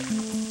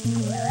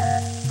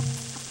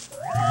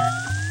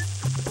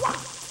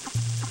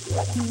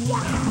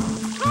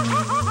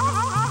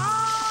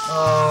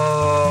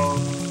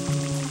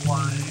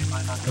 Why am I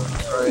not doing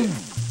this right?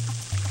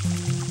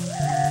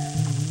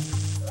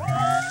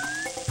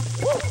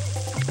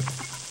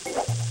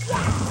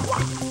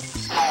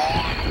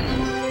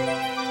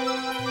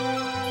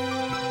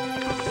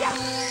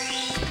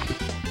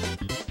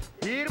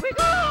 Here we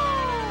go!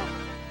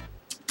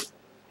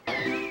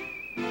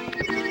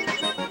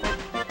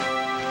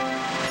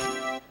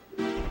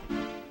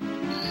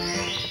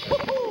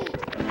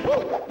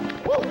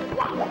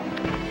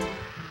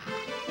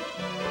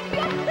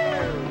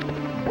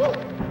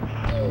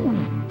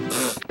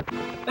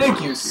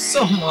 Thank you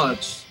so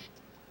much.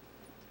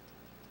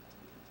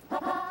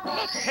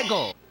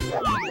 Go!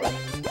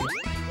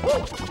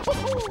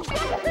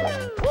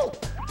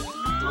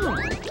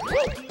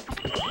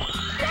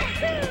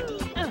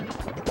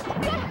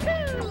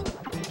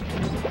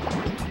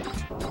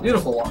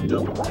 Beautiful long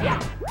jump.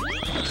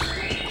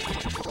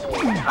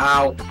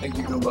 Ow. Thank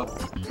you, Goomba.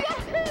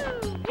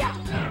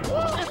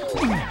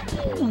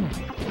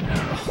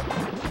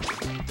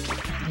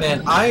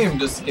 Man, I am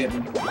just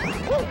getting...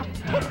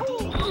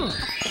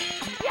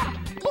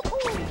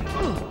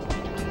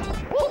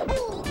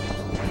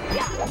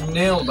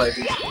 nailed by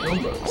these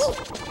Goombas.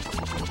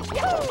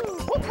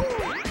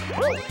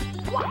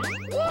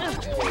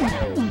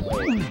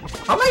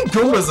 How many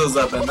Goombas has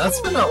that been? That's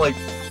been at like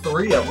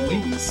 3 at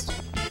least.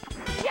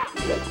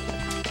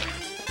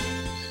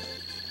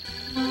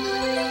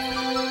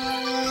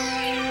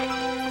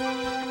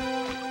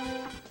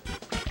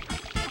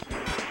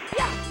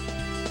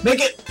 Make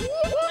it!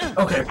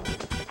 Okay.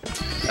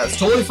 That's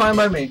totally fine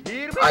by me.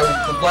 I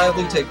will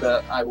gladly take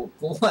that. I will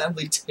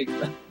gladly take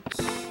that.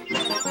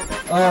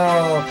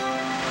 Oh.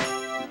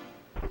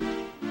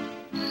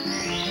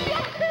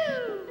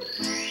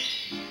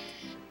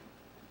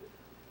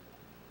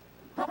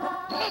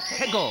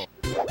 Go.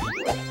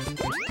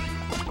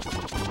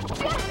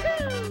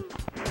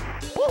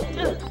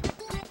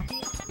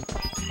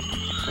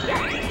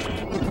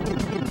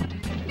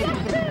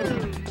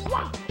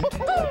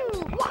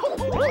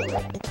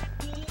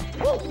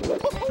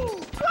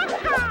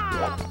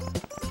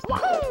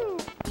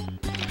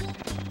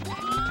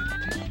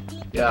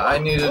 Yeah, I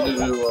needed to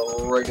do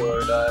a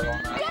regular dive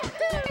on that.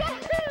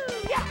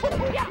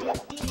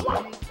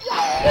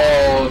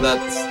 Oh,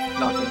 that's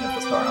not gonna hit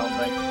the star, I don't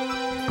think.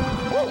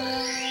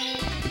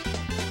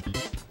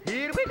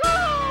 Here we go.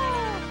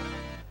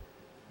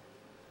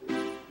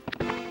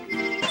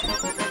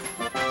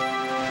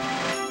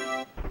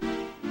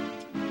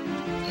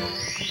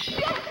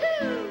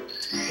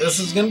 This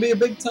is gonna be a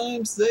big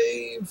time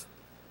save.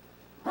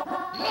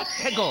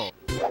 Go.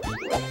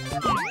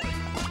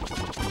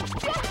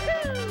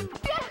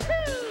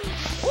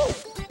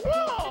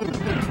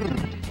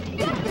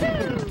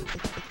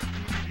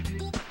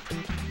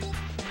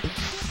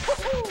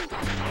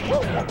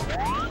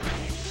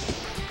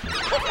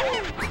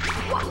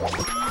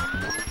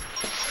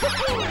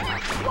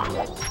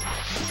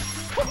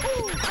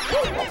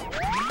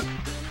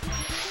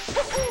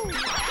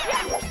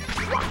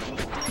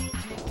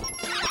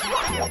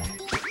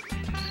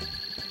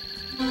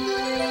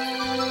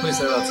 Please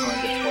say that's not a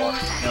good spot.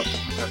 Yep.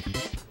 Okay.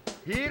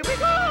 Here we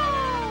go.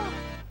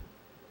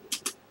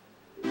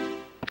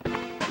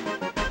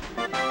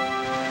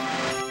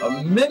 A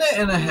minute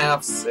and a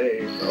half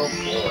save. Oh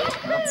boy,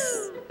 that's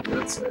a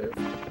good save.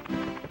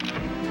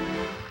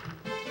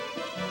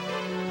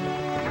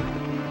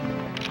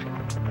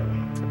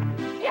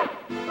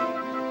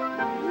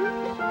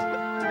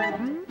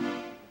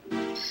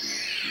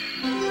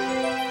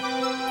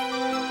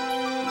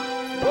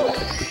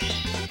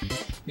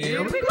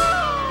 Here we go!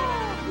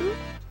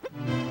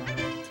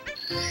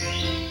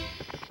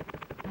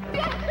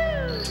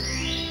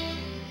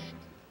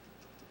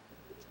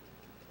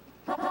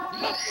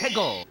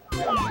 Go.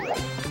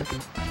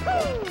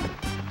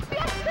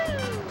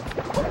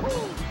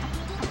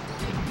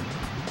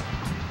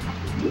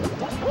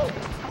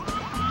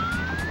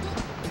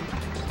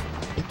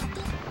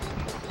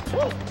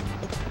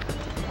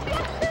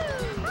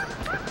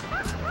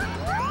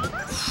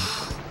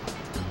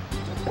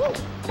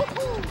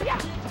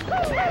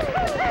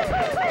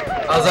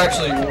 I was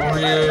actually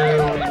really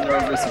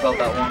nervous about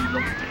that one.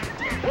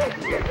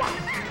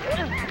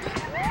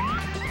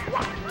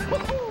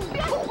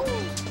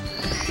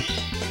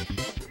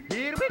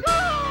 Here we go.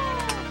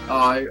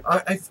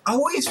 I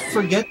always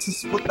forget to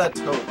split that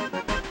toe.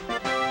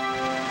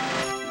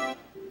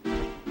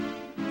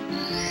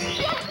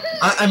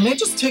 I may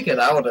just take it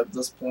out at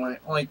this point.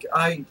 Like,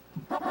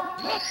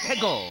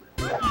 Go.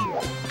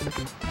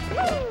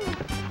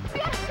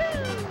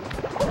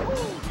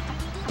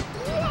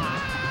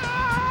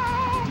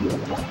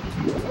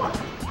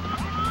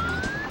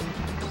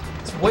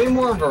 It's way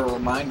more of a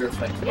reminder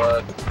thing,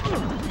 but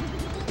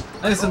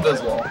nice and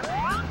visible.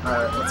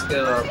 Alright, let's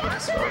get a quick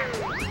start.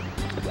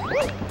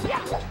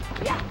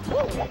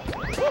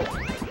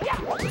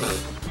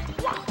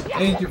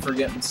 Thank you for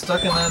getting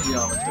stuck in that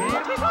geometry.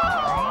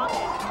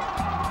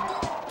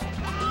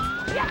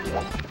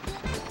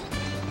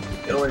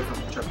 Get away from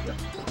the trip.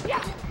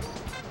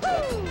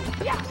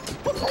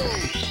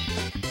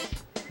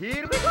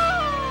 Here we go.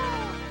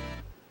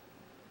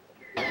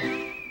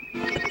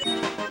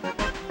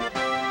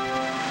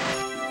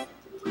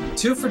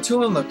 2 for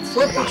 2 on the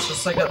clip, it's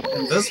just like an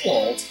invisible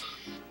ult.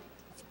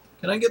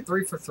 Can I get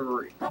 3 for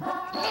 3?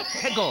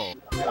 Go.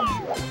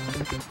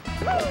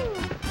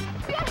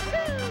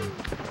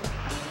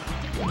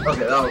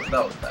 Okay, that was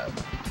bad.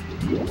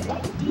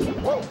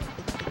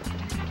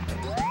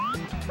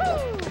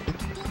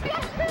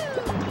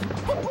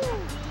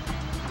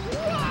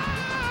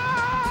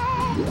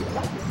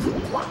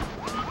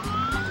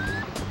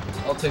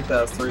 I'll take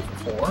that as 3 for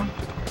 4.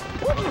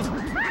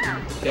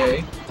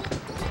 Okay.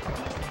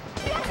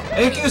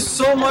 Thank you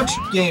so much,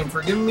 game,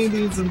 for giving me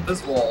these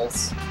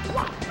invisibles.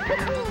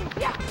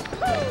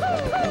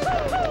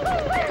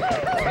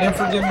 And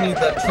for giving me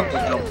that triple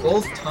jump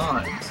both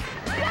times.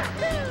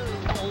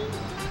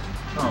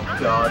 Oh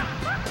god.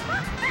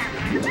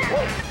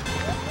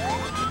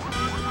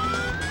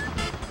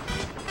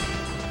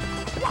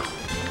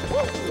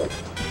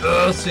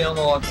 Stay on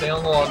the log, stay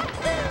on the log.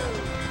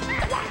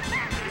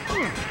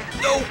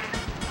 No!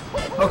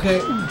 Okay.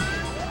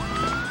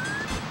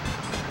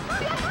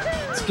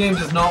 This game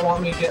does not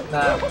want me getting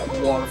that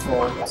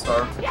waterfall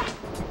star.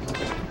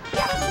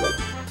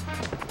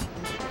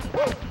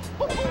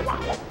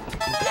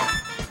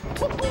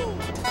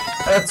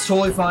 That's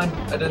totally fine.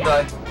 I didn't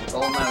die.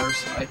 That's all that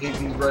matters. I hate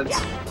these reds.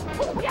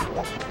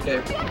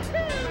 Okay.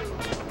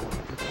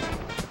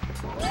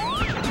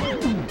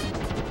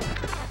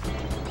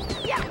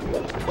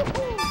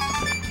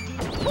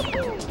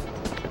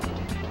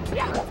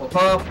 Flip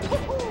up.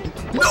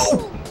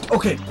 No!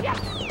 Okay.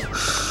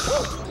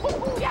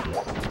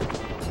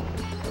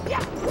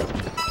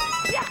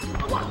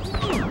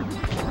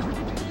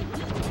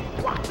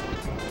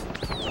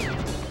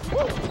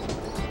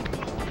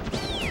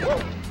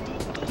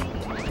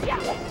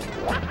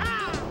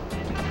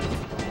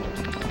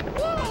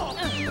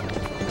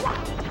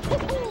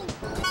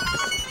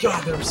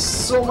 God, there's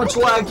so much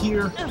lag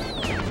here.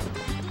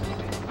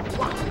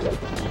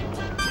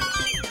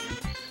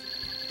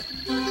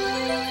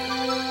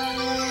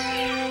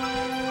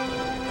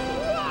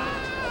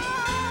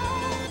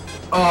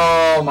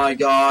 Oh my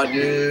god,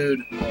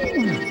 dude.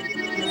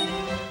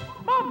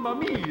 Mamma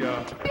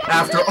mia!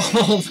 After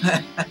all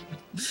that.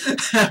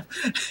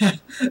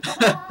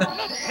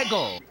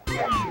 Go!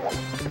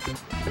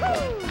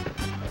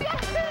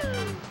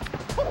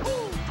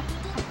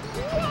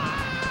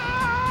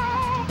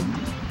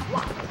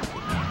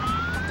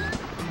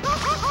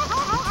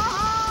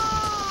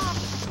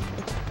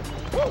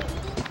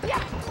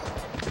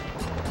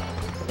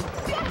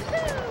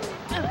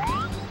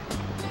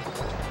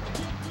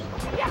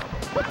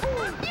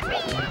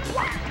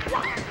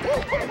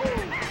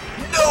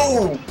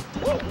 No!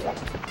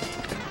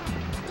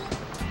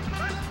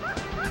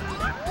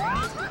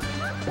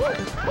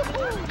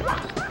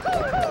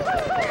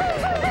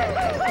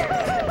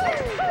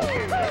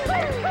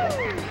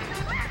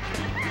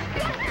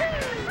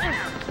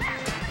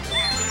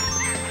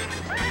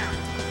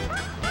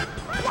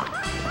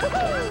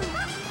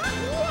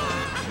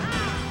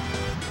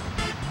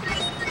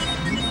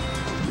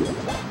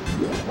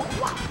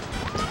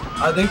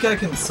 I think I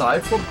can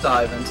side flip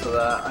dive into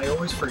that. I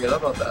always forget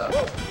about that.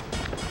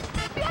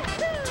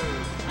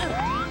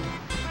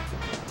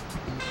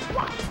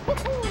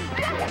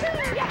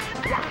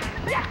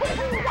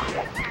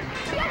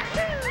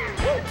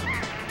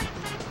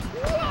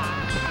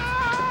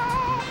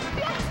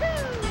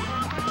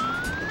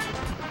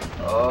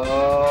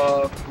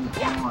 Oh,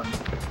 come on.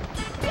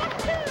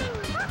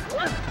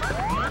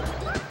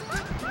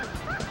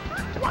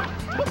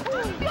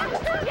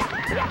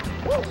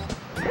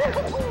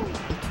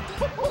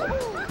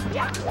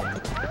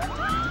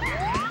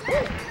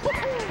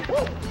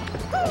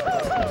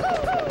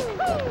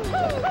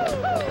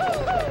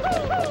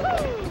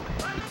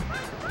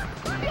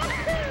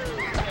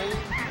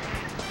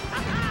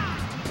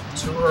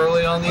 Too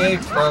early on the A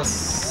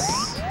press.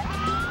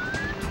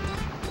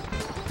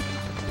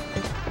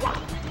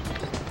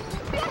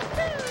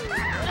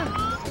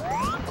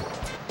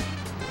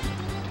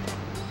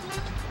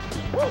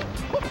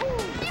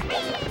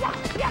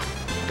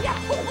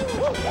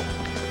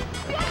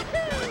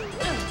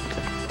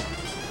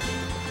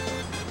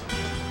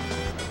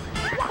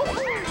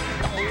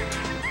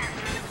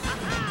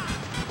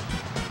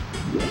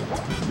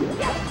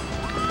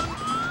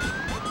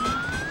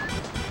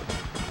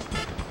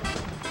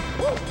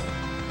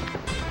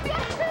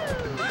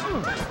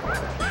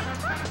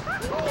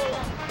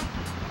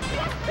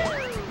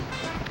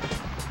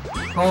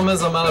 Problem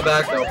is, I'm out of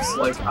backups.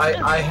 Like,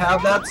 I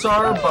have that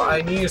star, but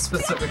I need a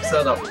specific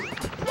setup. No!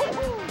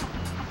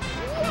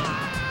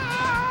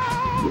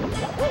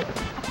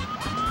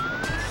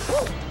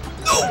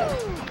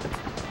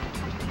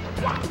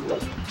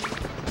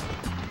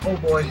 Oh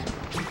boy.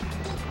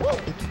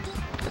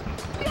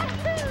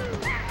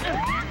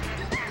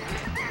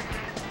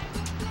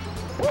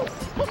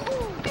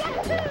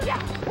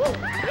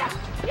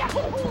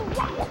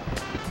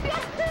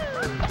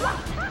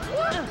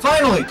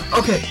 Finally!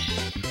 Okay.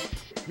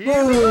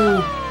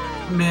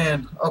 Oh,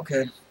 man.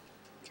 Okay.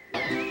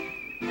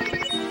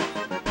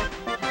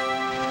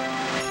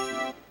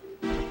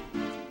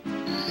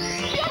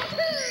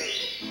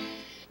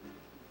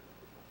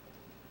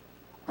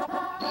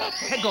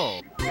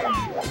 Go!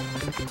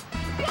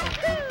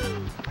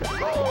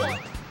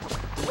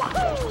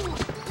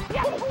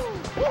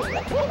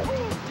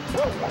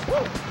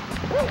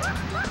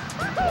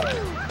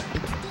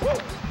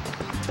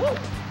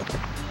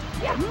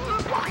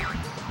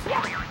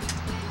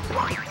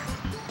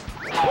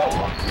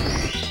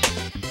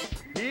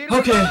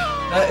 Okay,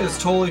 that is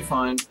totally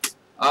fine.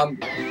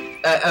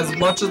 As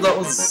much as that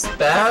was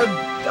bad,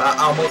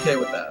 I'm okay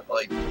with that.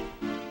 Like,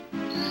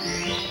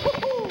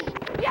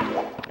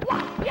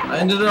 I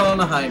ended it on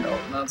a high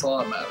note, and that's all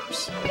that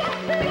matters.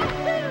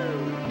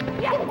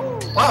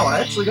 Wow, I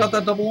actually got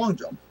that double long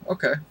jump.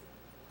 Okay.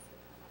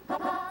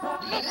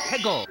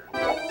 Go!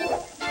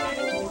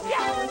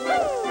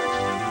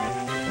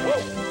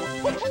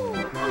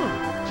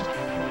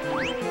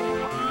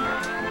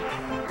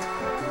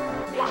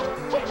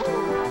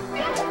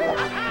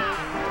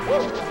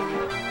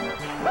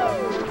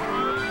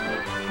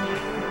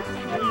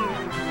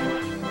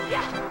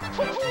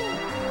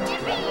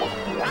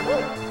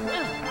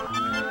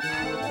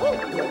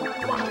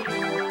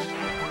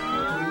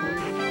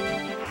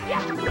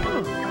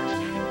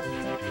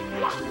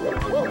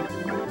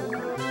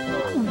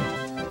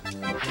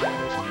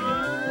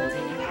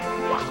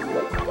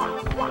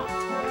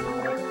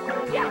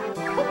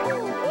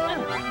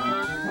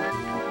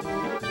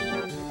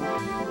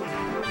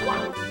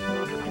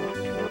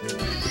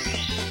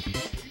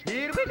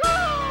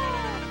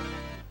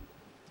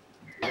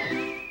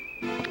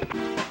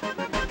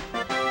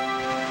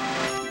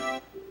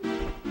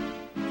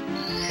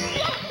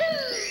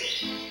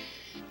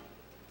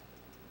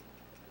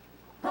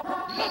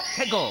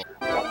 Go.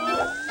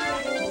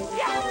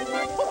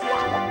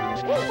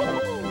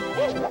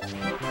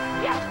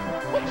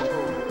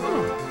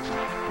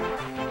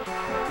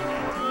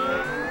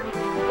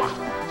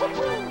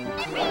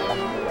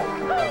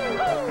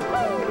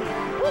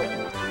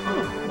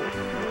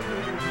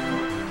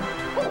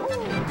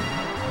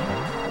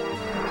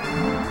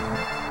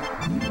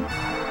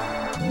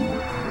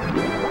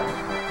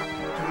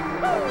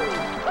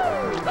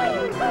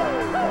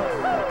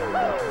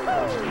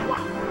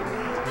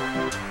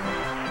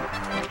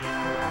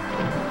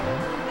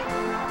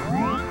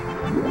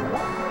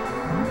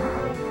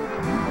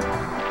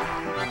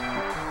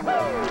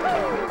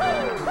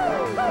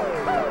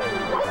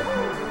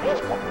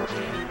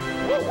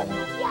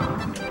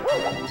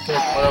 Okay,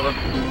 whatever.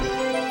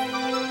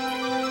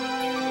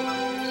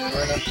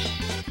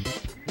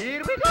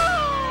 Here we go.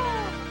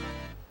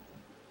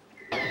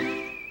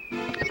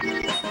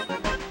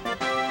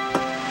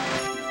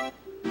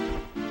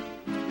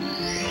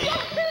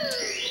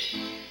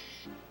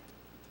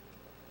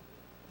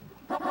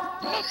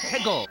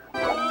 Go.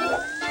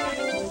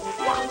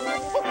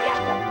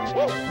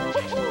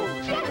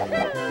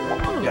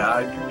 Yeah,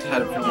 I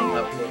had a feeling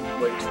that was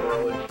way too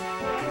early.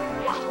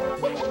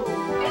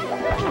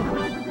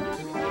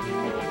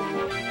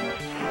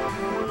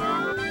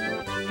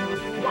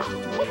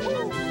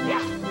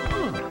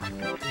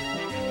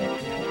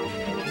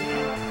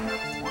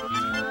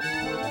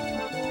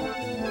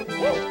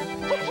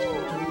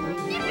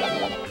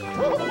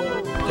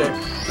 Okay,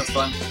 that's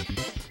fine.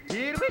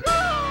 Here we go.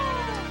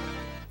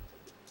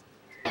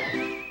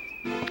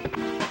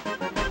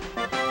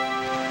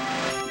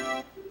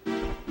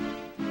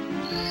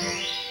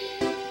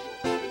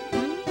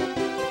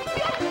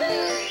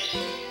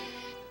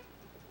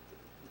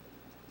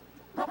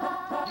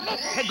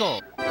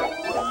 Go.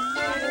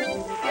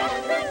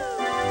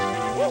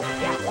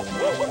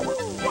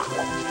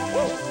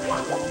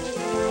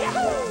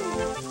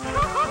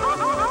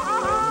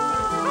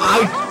 I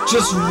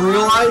just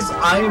realized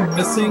I am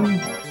missing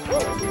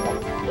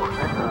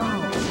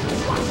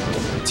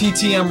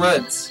TTM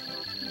Reds.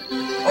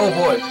 Oh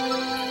boy.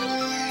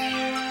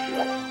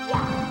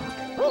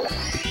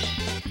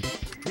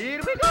 Here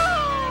we go.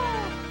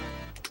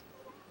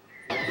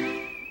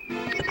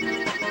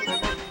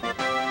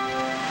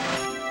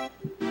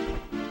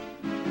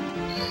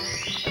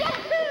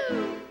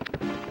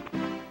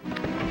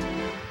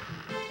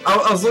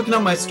 I was looking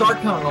at my star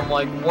count and I'm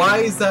like, why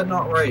is that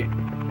not right?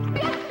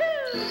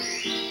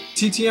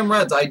 TTM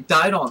Reds, I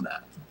died on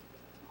that.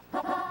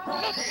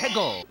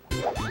 Go.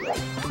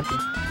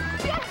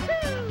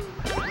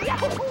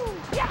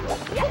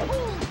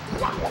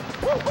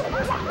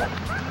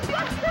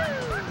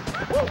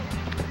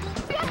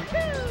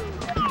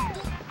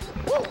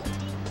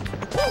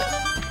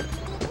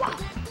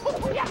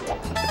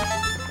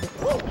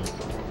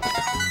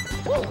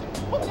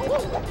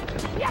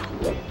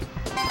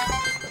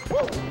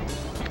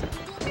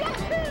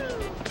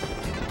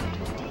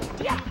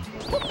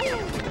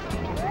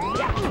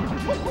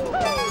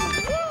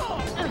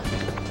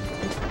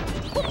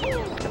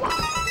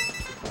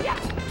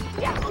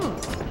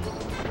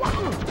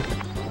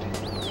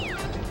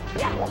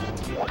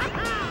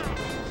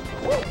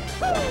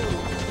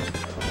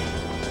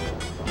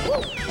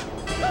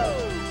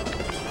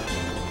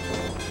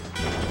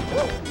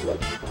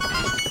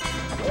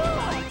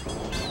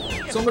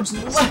 So much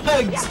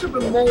lag,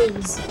 stupid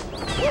moles.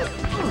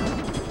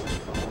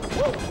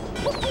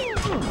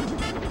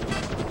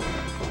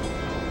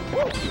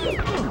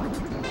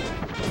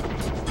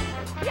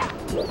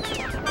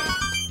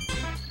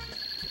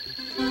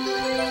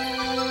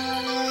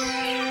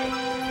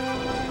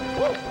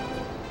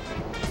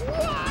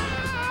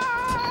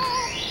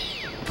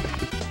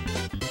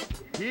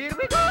 Here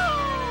we go.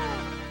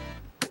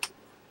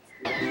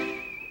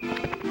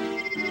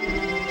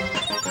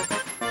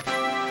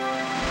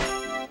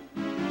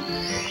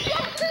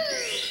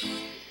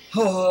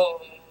 Oh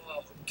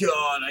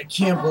god, I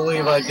can't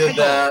believe I did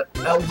that.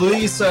 At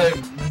least I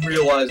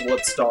realized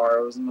what star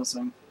I was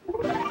missing.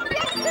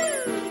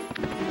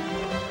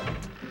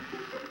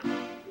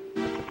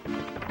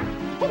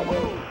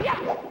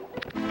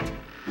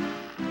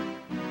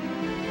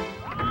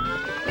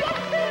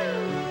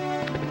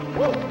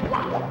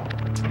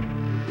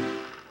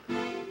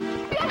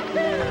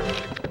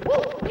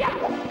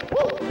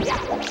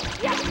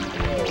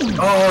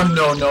 Oh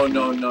no no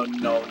no no no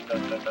no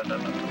no no no no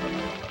no.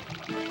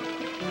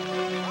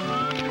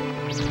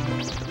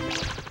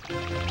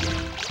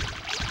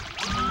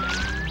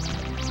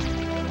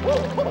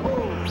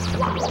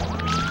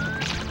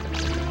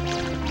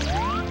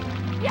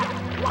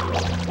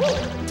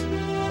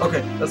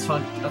 Okay, that's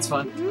fine. That's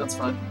fine. That's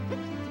fine.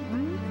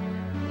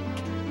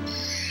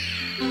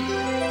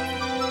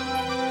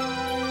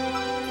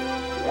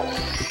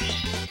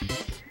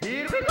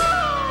 Here we go.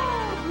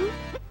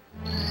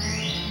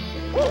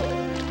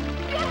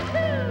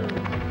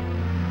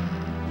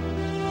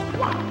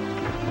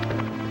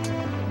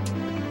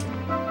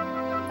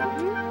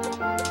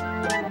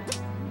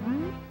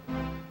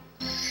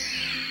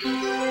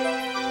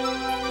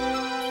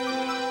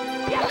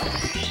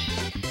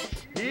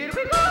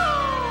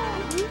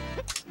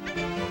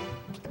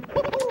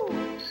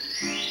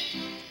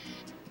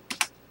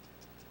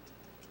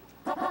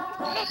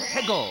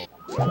 해고.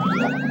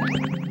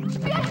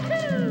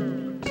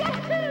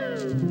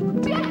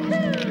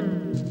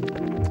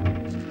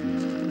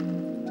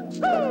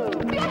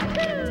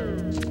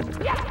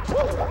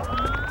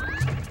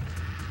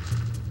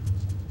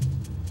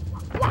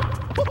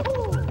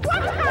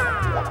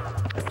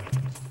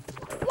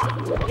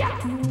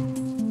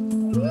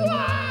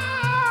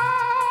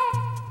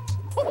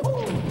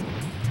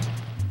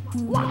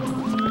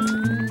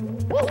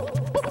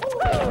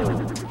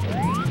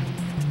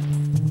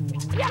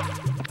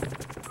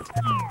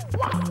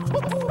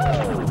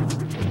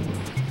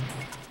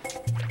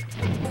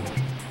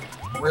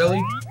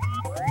 Really?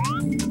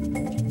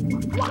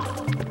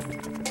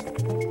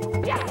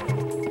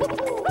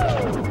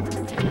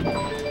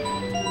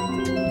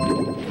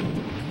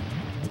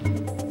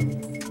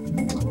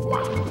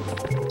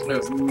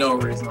 There's no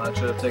reason I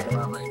should have taken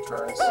that many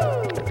tries.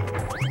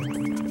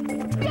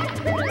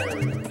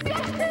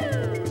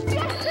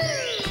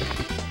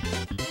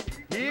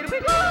 Here we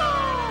go.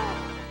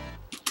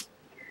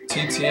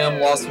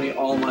 TTM lost me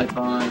all my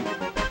time.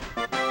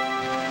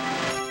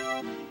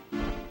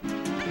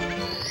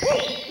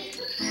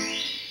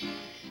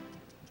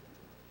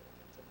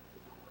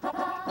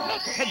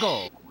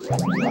 해고.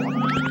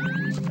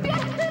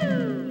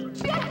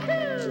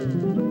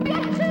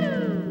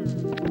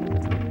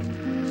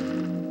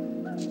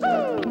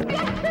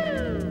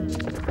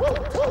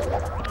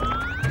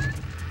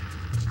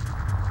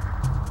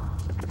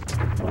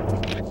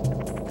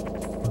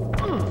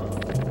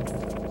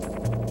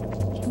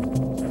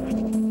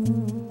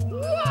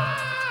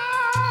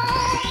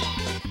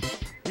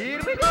 Here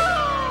we go.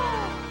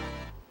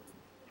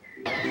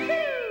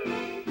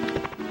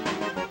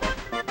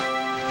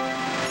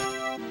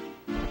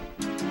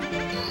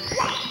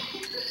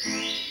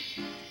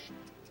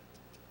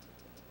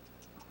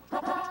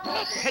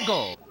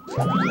 해고.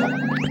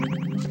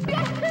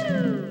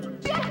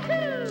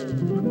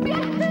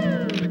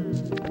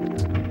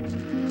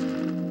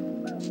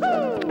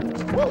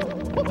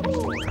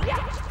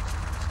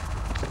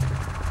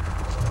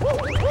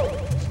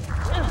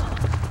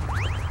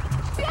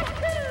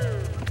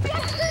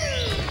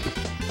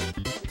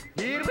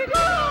 Here we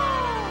go.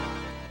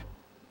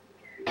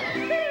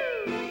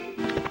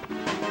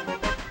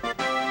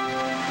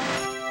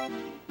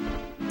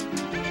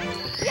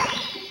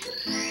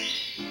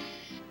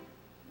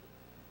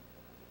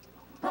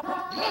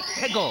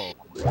 해고.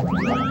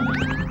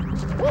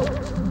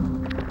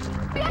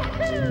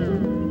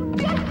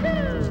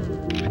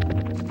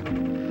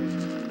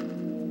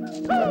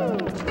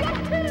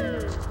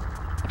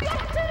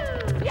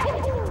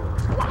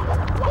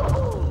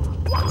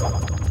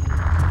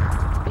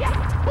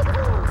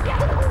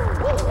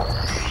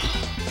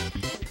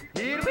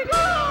 Here we go.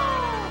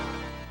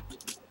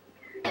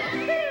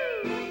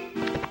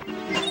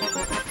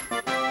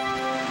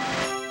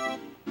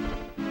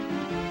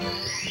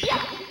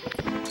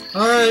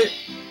 Alright.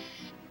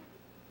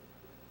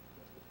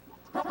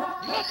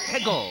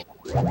 해고.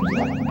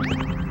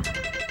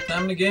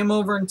 Time to game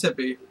over and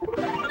Tippy.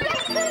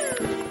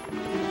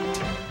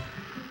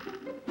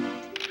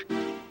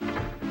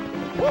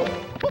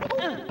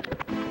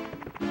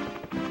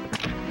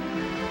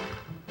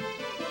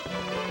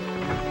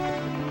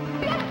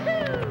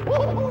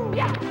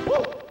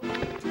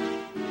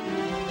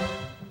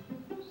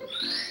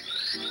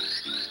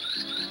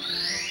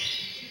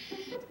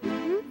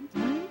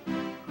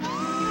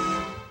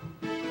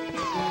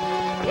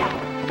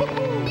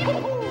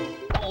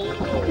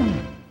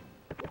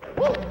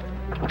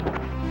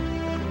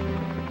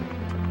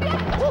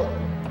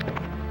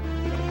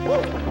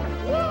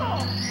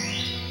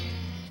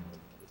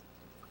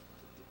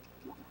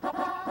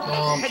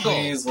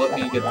 Please let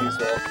me get these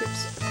wall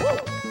kicks.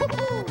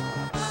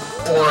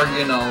 Or,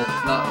 you know,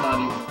 not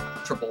even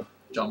triple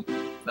jump.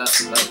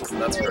 That's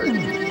great.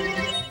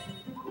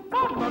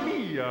 Mamma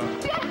mia.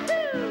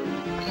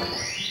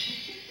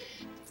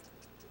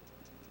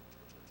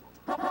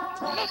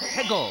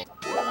 해고.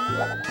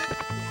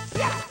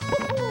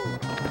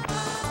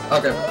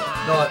 Okay,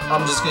 no,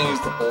 I'm just gonna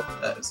use the pull.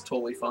 That is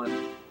totally fine.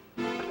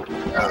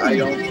 I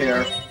don't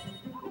care.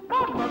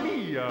 Mamma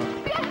mia.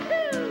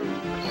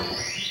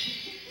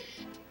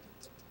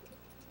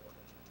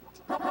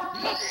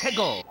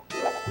 해고.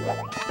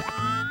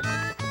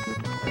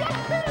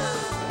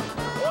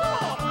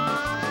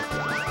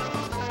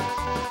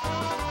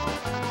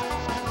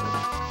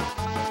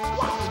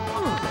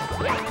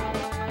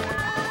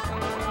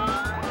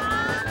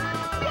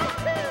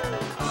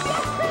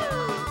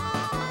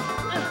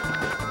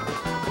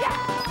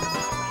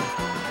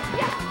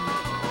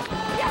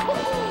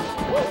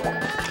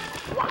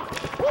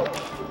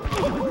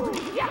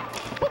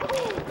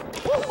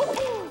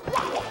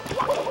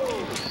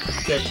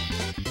 Okay.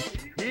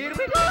 Here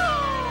we go.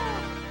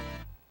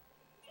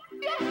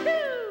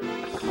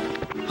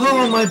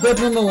 Oh, my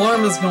bedroom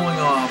alarm is going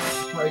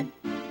off. I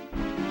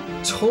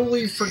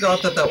totally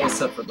forgot that that was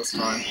set for this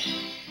time.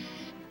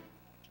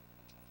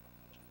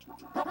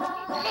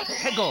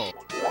 해고.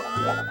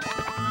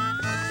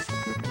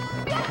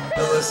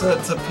 As I said,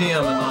 it's a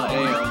PM and not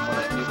AM when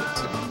I need it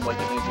to, like,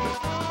 enable it.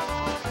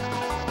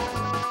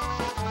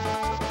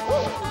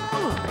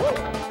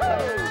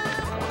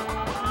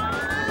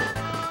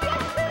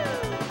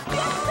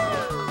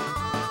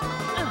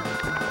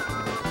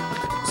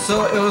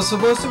 So it was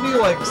supposed to be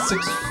like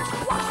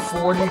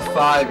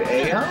 6:45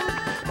 a.m.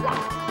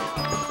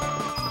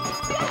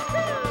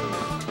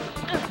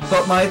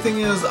 But my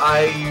thing is,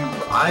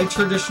 I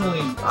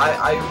traditionally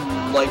I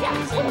like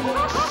using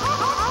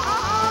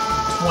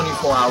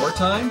 24-hour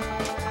time.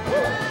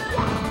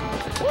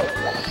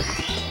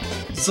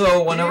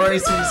 So whenever I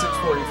see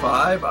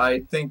 6:45,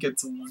 I think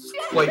it's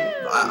like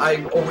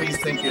I always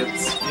think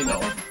it's, you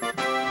know,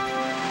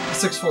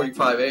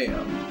 6:45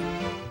 a.m.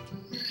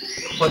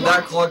 But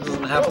that clock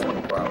doesn't have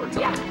 24-hour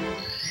time.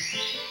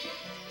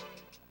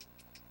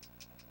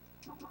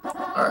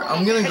 Alright,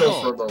 I'm gonna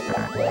go for the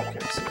wall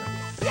kicks here.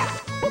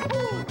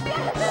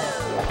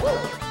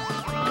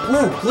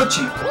 Ooh,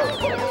 glitchy!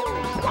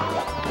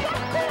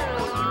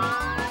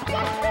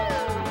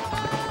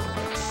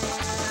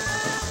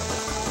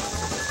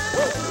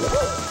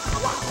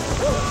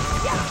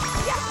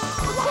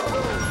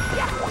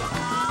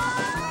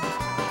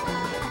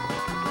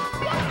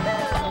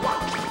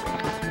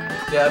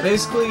 Yeah,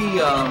 basically,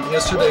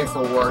 yesterday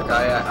for work,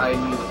 I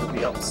needed to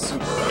be up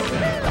super early.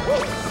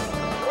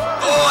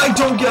 Oh, I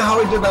don't get how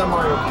I did that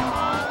Mario game.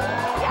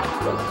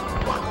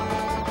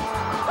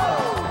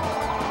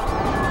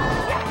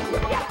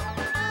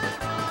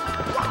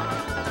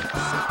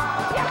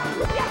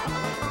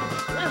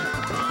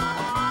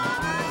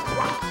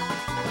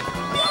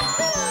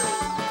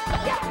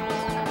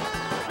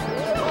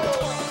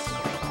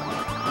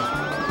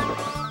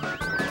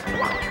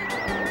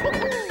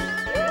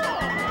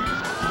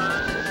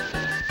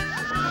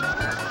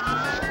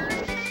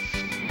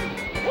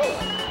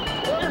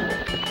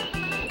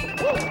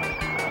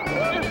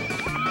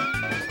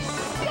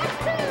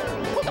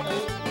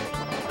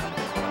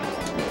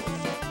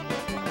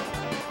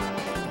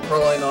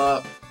 Probably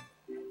not.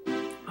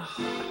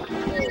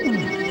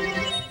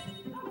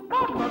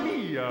 Mamma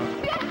mia!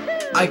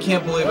 I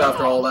can't believe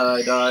after all that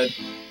I died.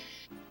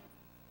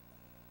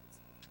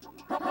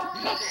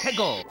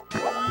 Go!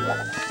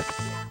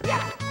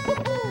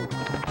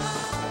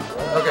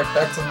 Okay,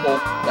 back to the pole.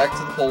 Back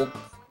to the pole.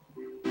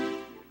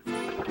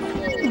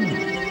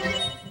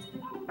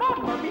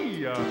 Mamma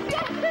mia!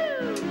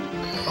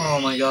 Oh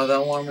my god, that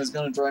alarm is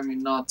gonna drive me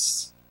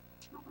nuts.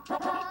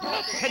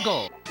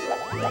 Go!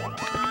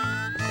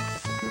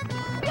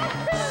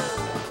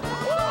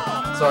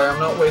 Sorry, I'm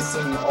not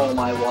wasting all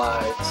my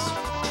lives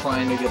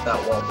trying to get that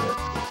wall hit.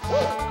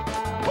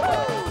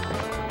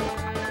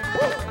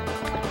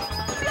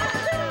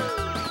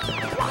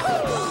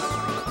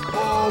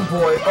 Oh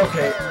boy,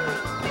 okay.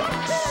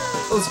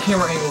 Those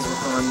camera angles were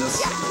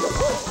horrendous.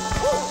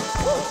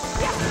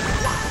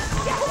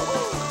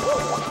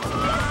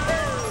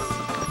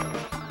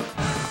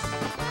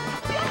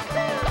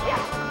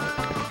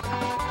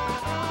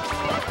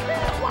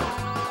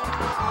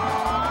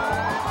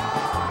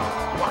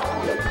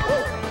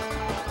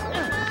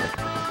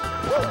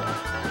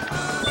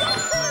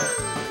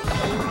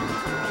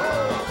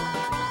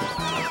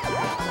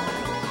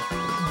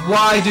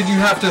 Why did you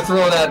have to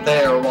throw that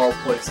there of all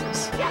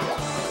places?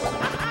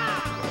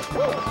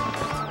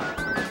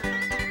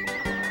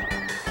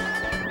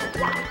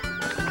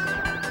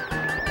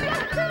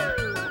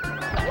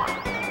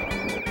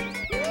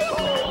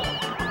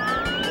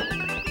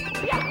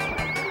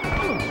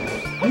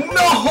 No!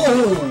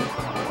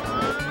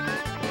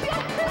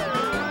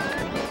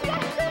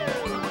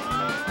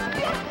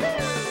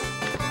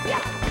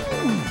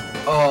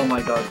 Oh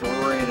my god,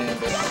 great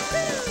angle.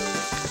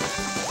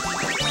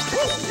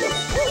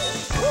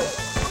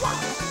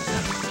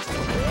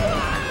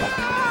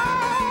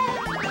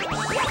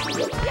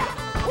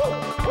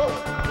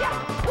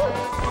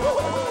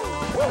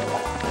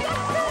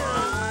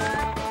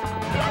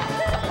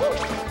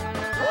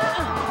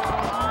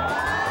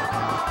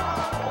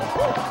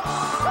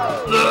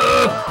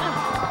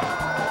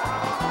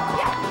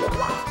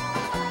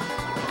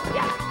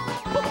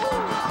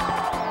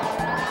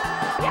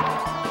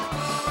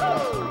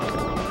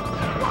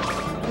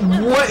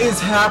 What is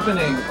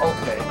happening?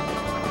 Okay.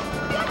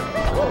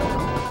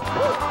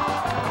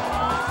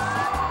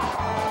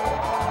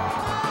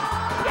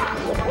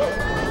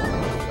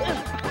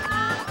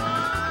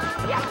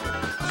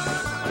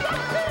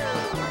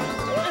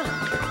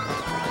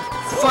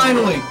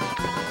 Finally!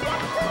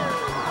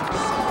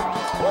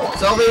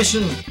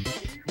 Salvation!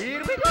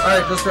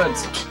 Alright, just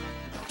reds.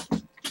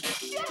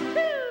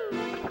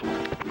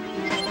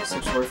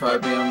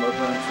 6:45 p.m. You're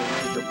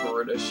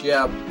British.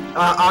 Yeah,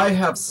 I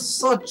have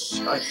such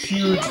a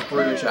huge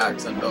British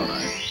accent, don't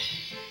I?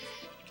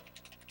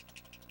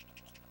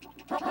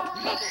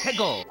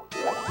 Go!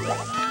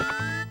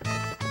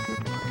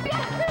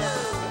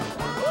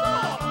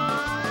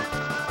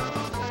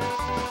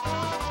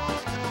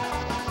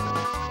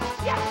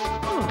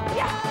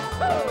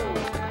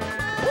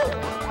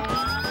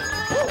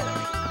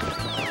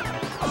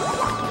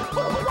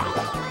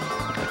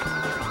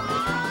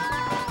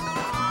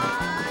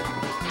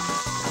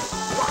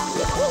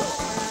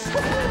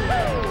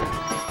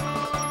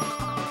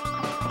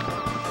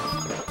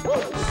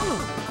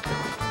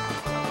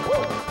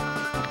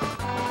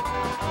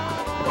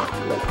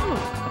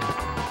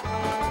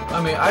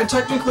 I mean, I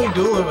technically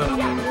do live in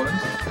England.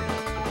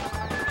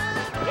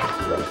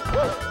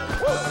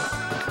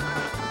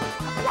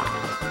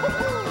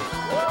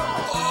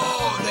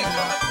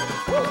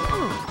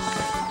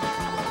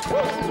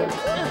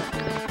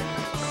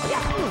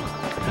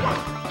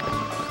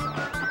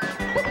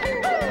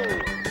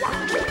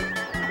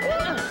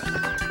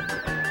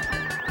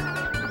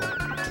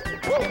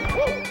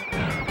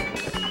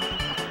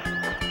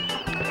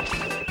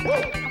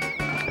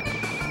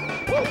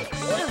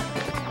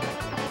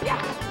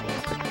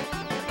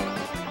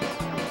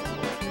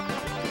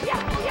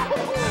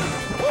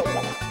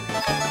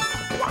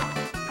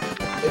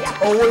 It's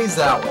always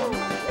that one.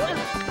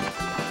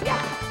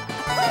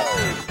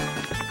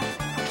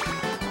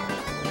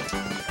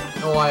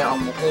 You know why I'm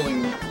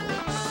holding...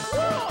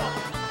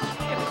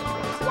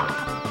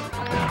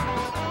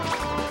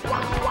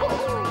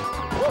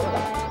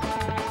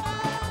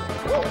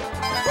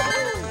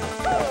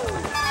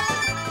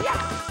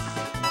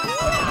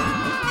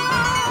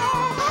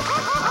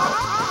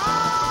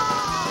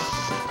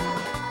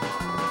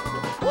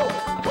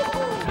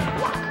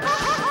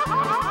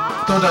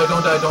 Don't die,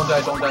 don't die, don't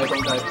die, don't die,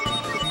 don't die.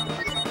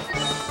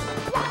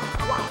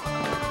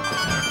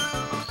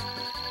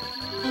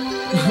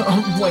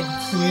 I'm like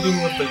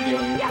pleading with the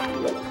game.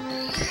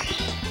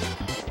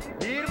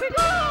 Here we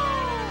go!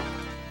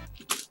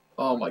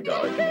 Oh my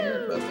god, I can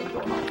hear that thing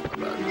going off in the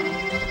back.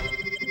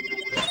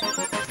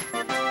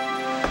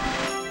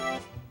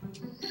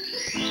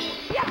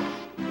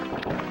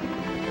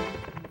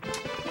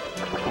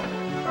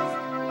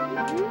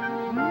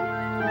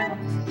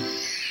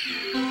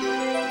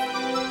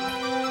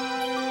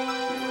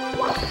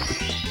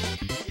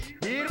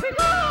 Here we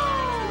go!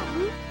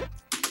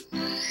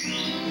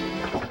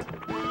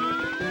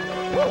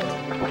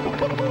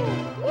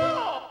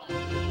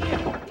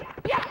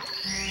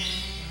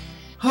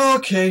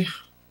 Okay.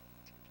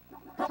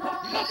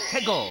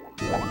 Go!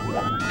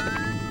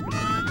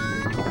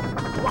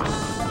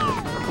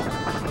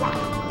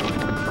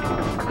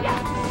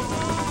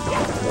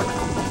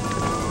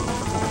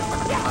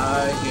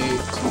 I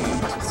hate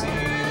TTC,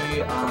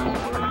 I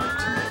hate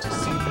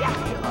TTC, I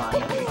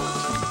hate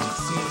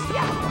TTC.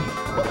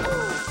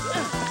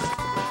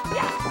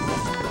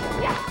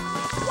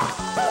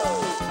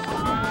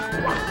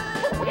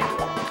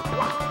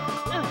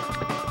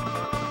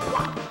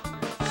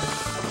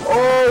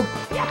 Oh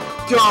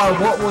god,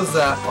 what was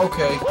that?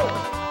 Okay.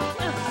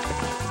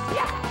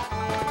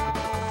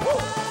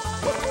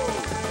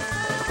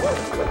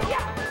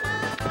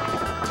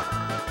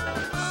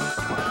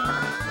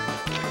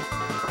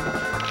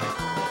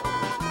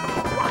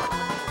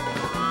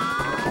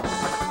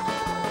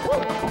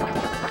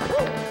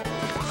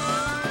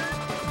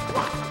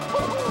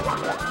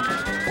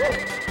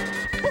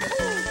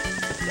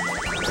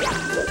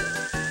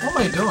 What am I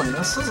doing?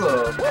 This is a...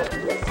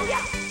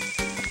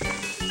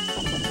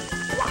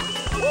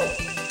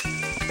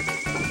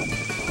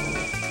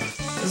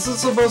 This is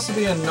supposed to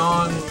be a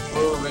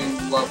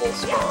non-moving level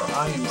star.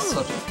 I am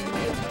such an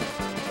idiot.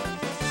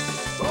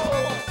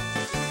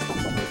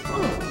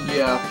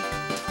 Yeah.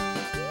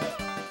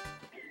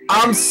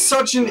 I'm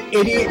such an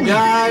idiot,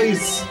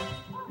 guys!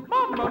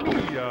 Mamma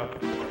mia!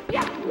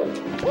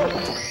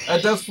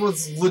 That death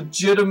was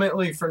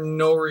legitimately for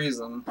no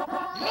reason.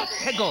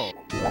 Go!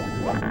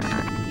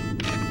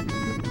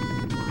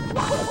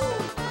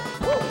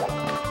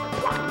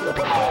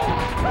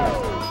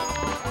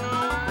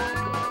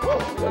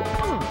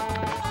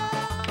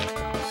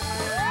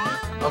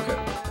 Okay.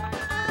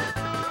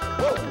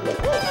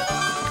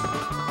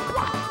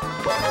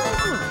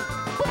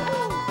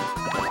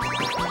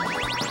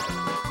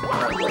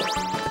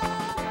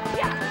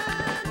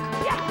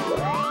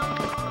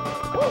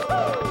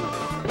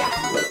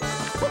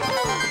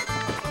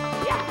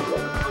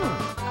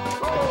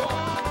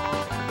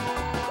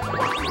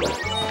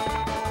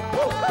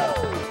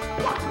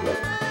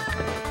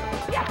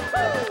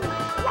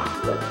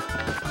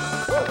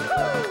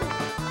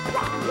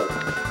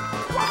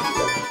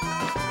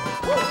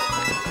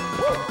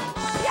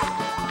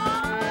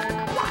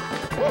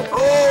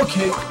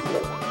 Okay.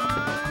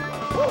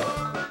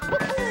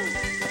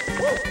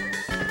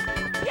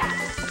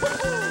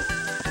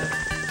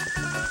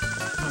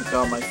 Oh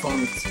god, my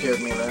phone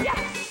scared me there.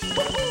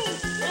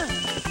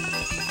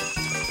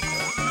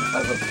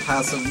 I have a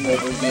passive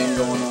mobile game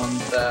going on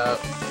that.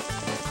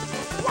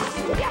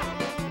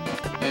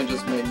 And it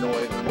just made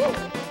noise and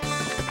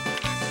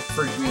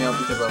freaked me out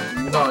because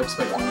I'm not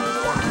expecting it.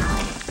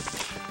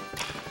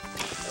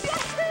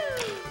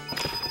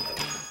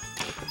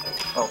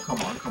 Oh,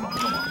 come on, come on,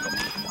 come on, come on, come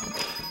on.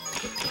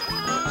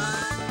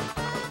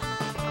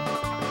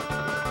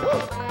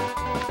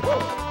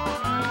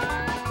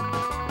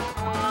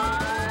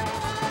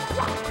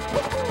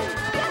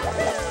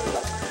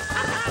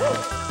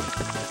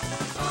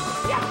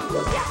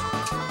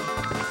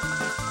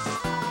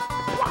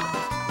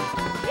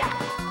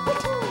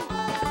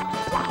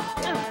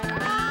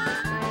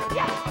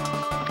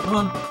 Come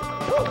on.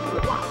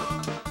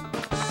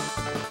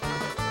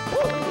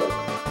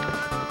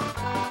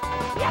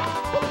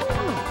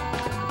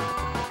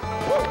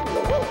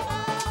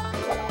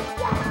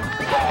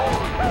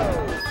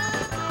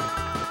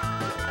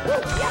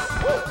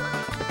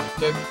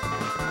 Okay.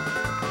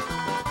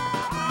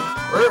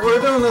 We're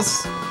doing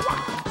this.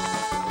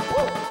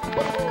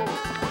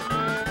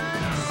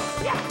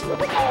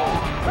 Okay.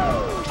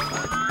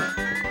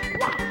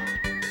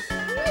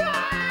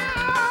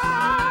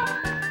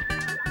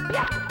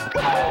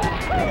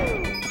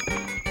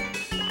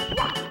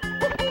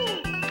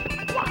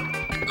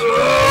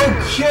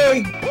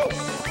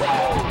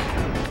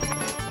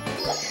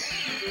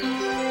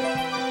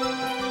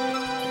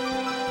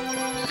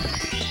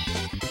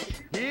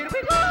 Here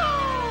we go!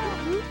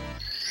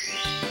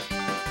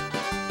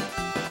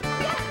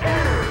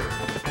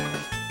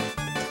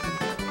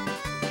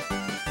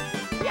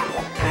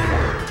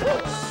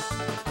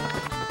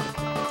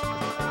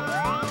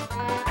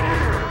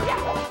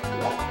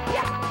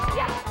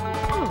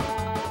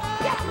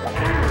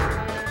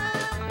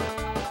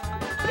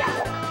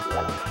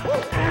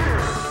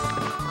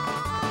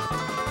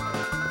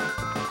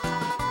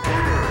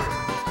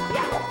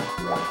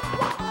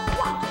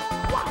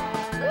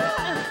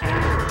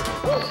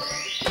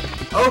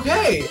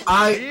 Okay,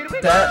 I'm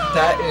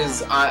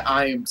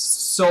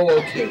so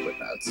okay with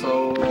that.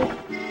 So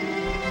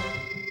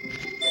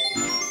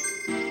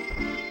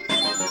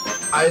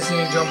I just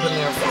need to jump in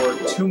there for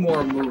 2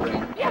 more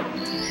moving.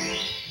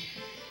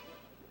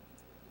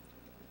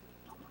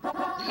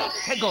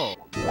 Go.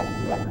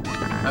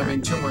 I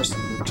mean 2 more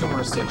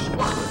stations,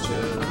 which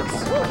is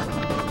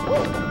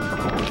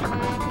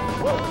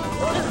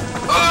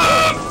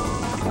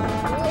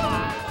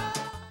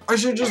I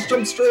should just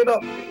jump straight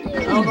up.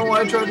 I don't know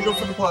why I tried to go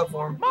for the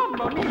platform.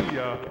 Mamma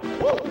mia!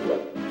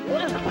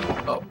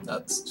 Oh,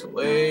 that's too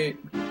late.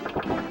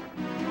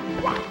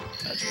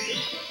 That's good.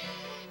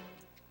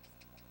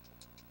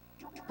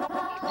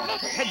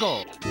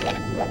 Go.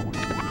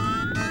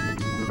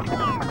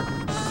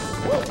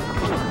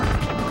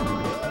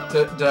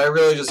 Did I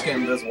really just get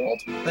invisible?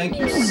 Thank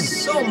you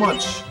so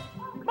much.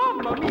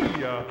 Mamma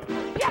mia!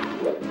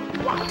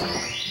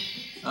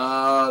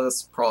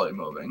 That's probably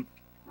moving.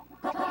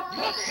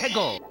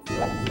 Go.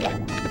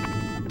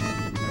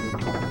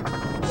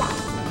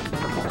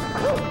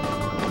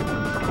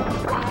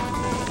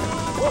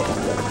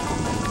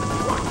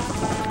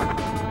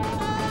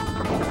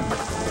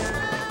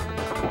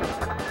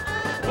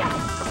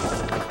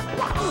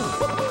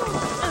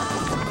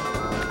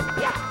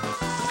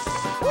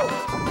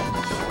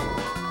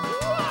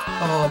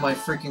 Oh my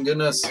freaking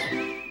goodness.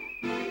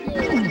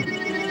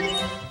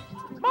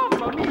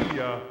 Mamma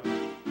mia!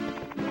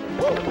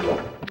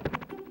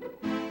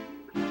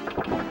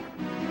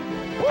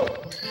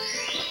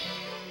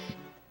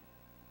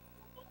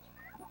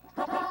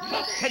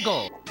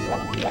 Go.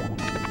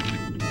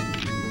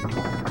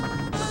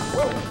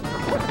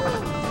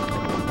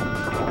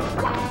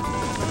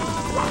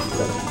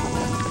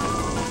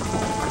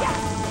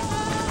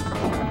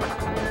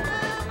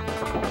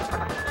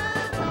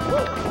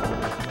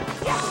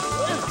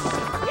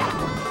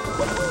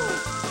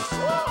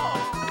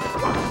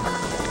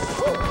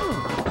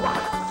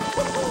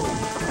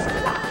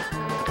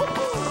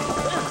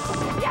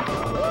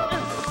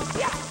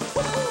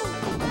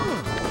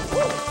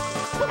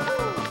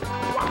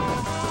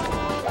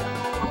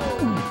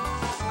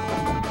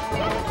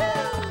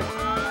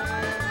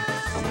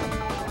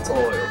 It's all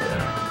the way over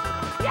there.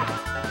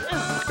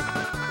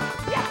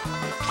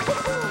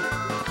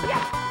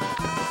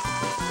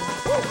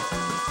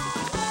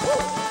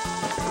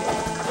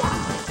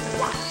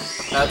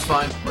 That's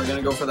fine. We're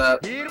gonna go for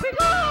that. Here we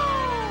go!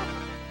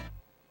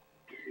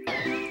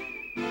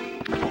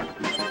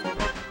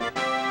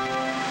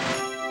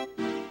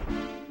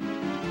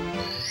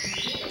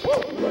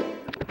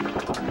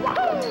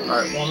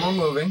 Alright, 1 more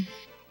moving.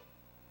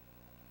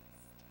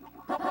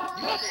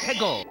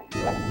 Go.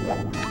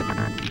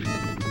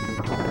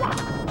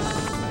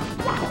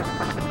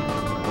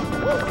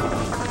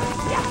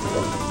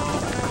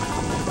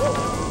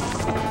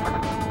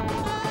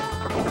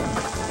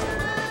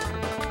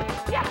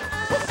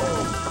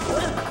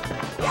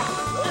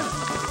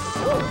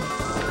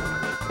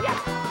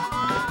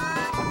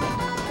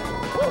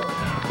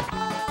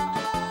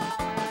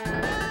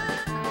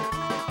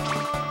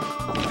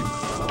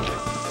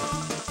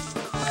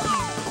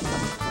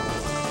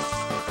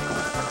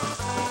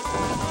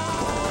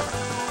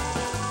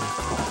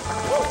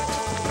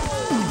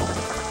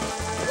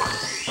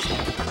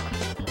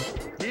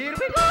 Here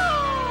we go!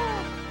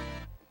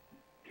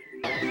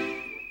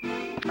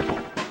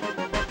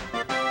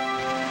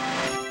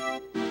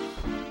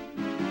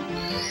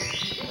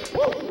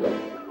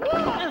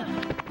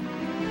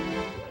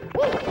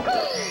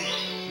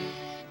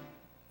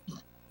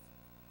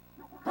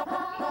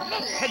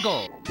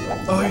 Go.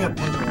 Oh yeah,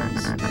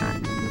 pendulums.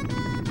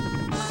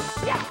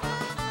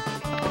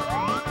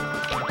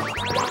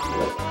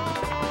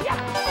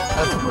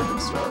 That's a moving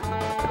start.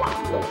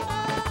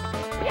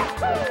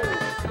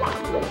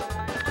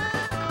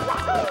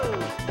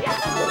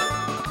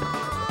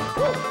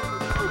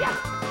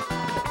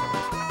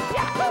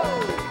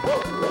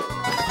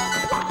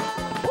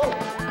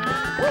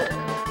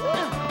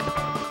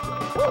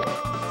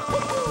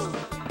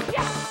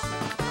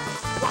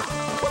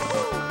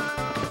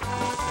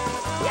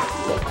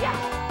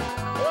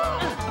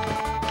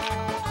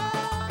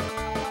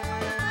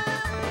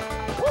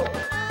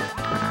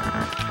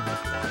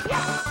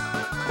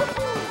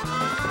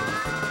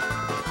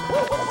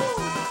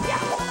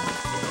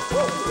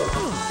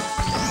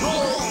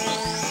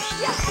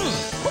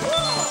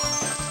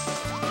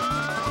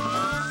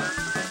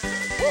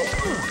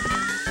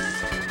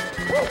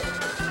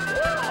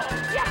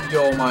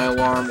 Yo, my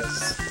alarm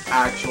is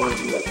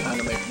actually kind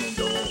of making me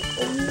go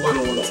a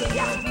little insane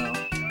right now.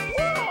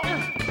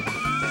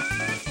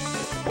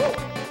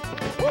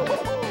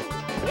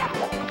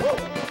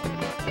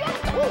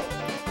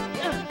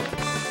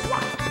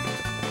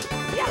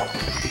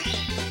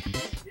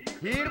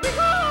 Here we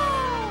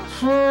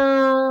go!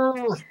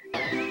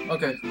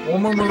 Okay,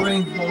 one more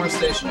moving, one more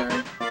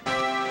stationary.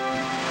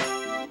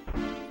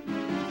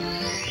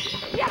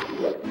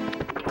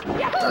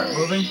 Alright,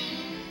 moving.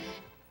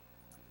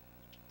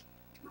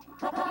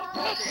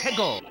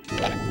 Hegel!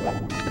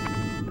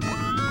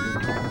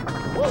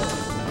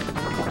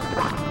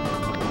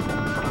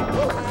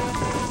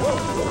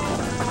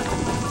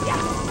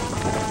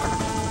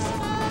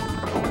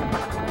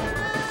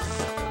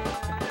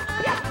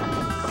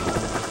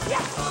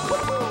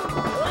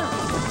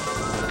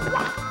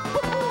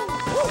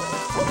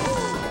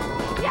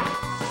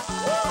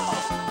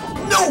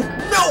 No!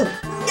 No!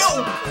 No!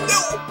 No!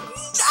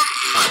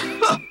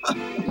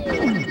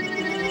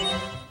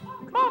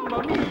 Mamma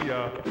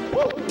mia!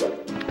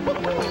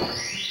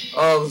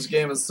 Oh, this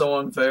game is so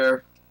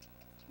unfair.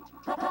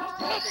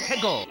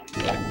 Hegel!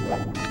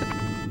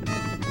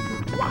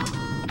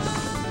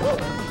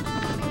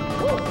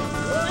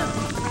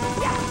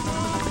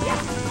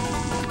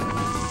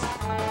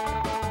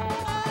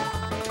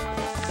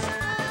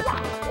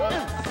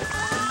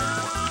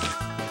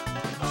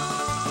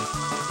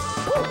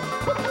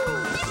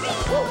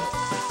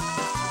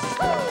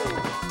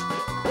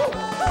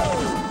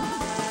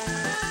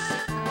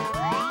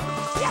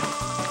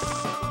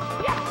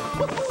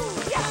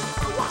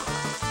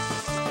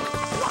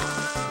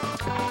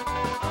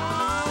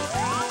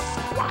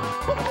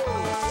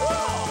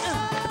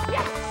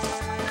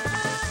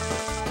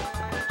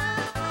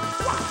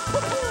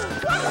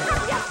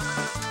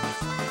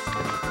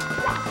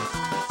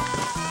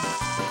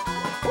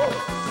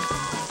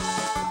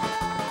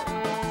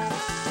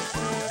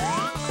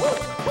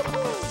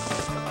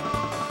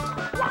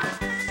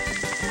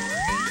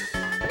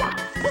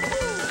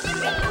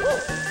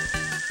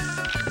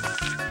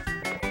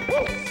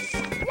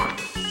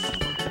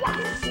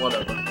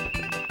 Whatever.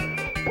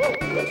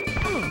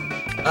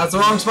 That's the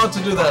wrong spot to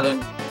do that in.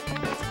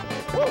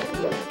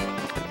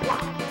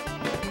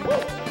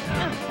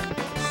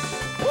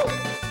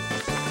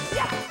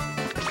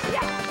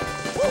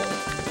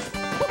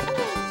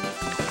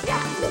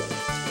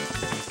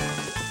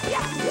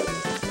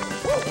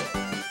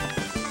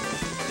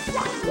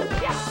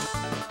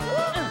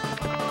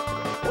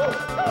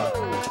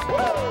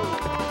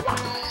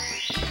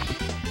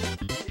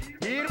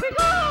 Here we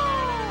go!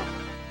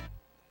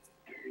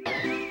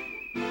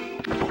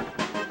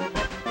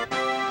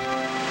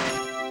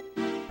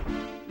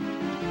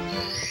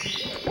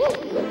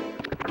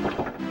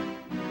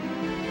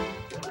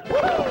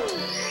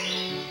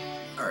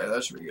 Alright,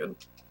 that should be good.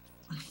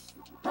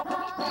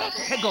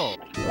 Hegel!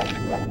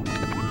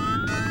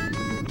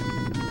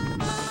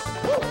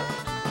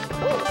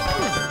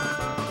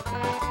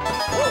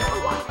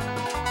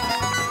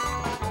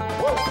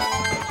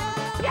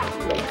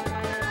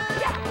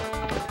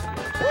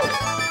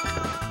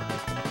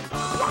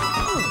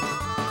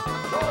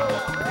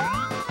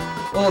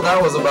 Well,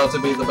 that was about to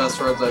be the best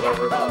rides I've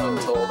ever done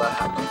until that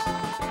happened.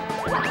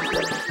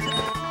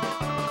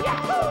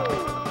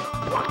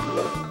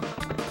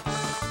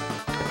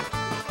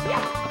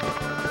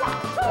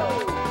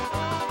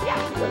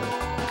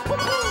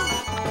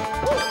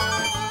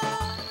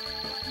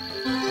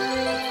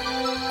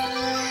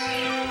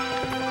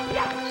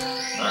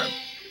 Alright.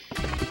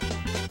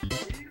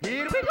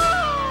 Here we go!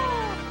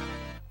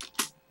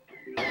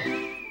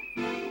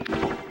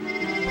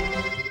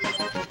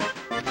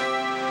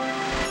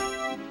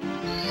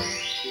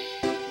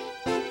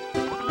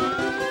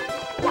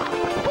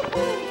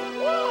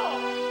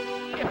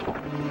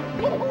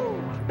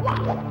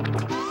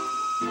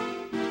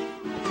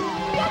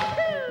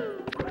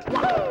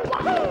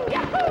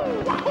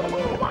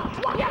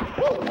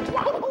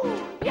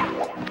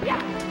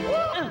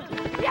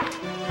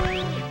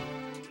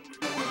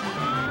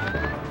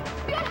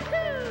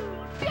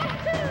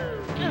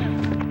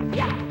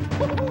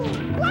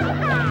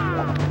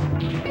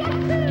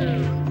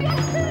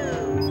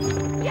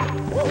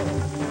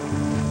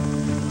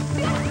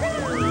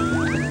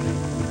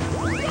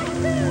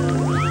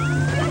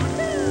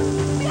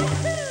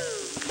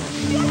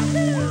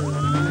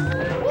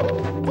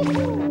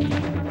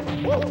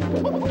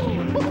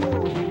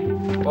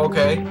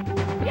 Okay.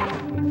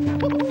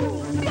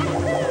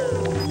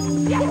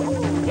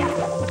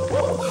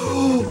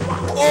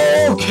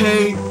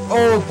 Okay.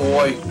 Oh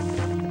boy.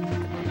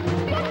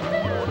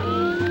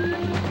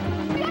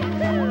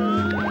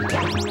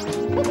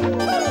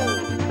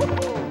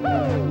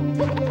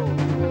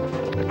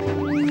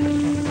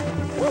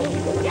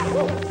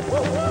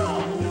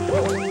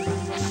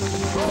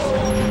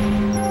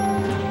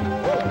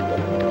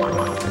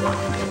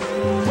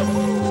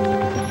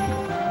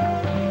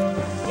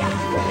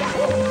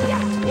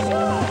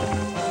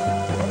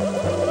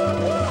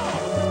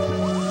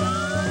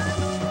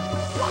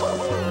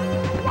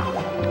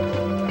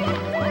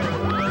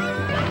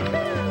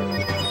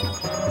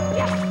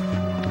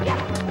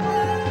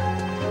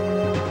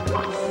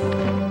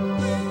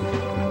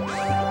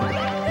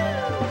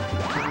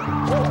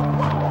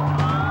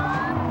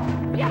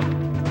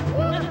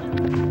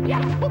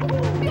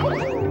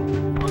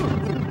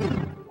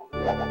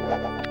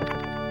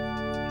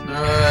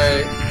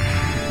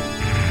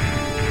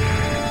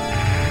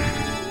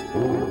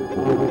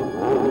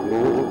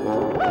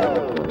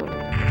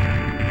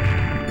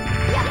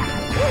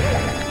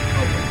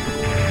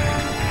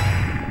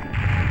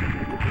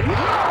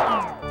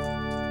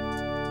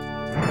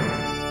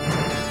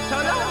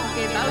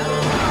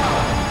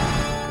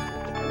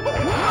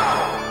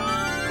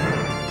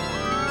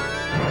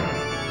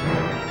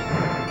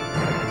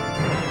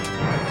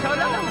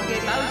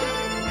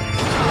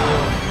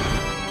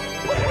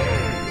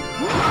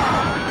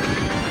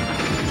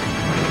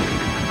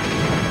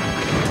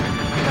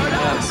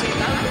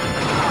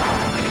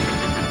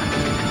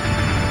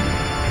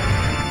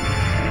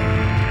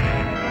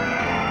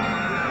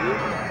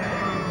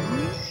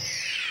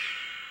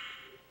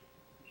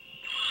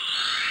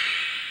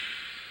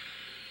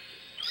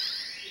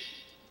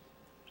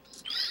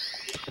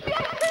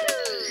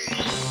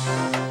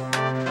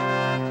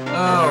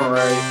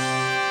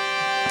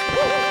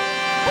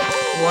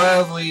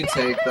 gladly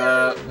take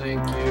that.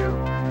 Thank you.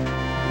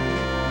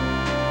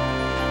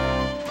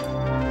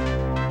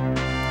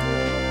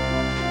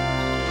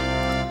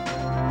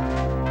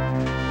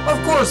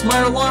 Of course, my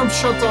alarm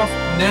shuts off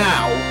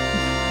now.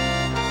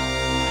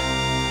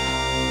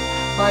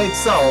 By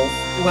itself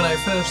when I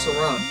finish the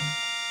run.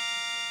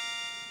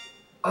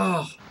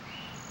 Oh.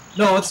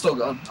 No, it's still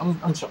gone.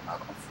 I'm shutting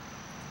that off.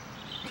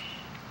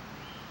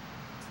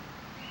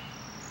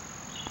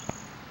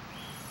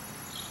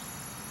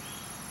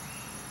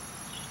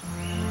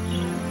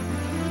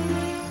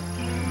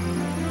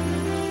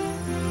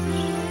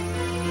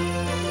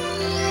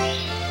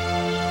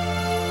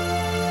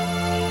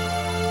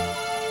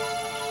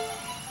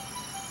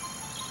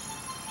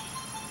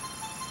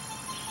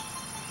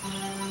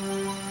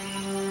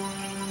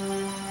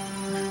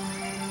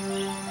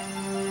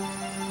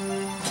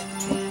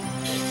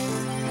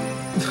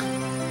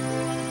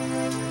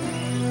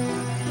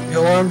 The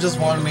alarm just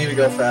wanted me to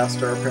go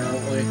faster,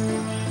 apparently.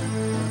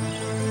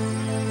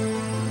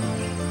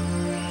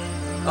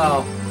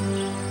 Oh.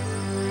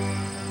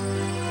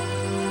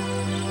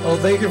 Well,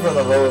 thank you for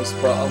the host,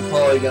 but I'm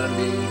probably gonna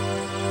be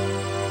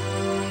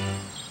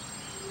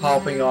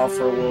hopping off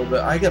for a little bit.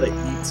 I gotta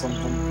eat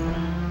something.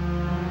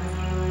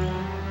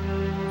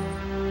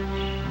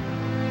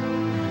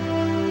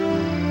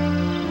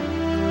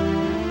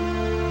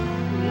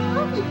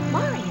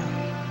 Mario!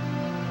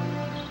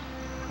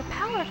 The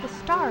power of the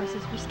stars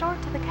is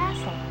restored to the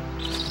castle.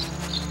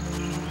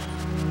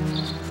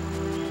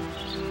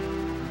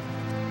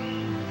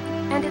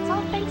 And it's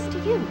all thanks to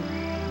you.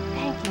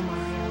 Thank you,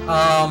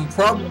 Mario.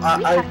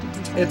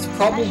 It's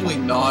probably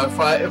not.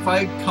 If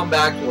I come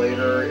back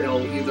later,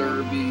 it'll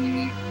either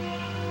be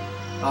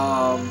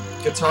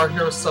Guitar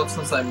Hero stuff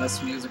since I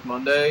missed Music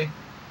Monday,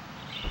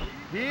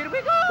 Here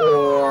we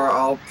go! or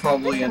I'll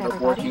probably Listen, end up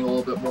everybody. working a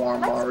little bit more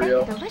on Let's Mario.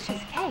 make a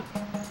delicious cake.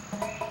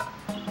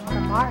 For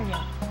Mario.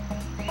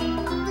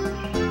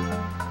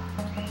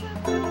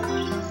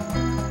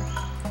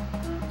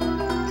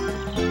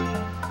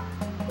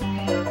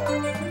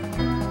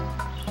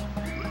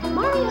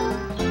 Mario!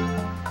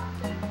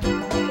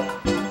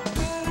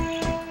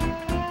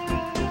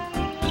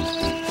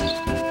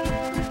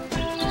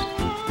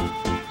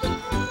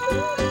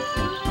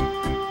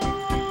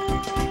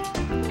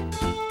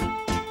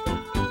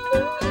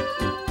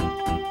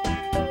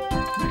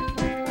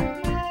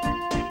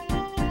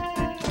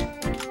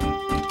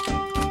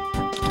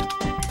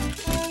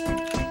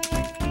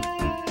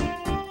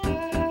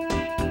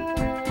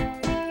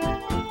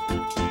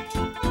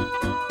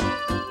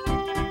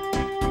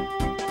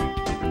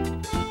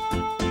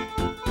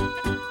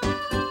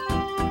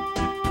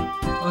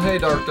 Oh, hey,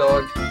 Dark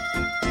Dog.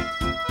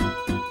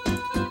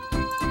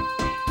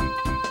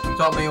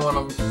 Tell me when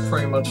I'm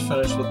pretty much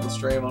finished with the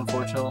stream,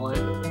 unfortunately.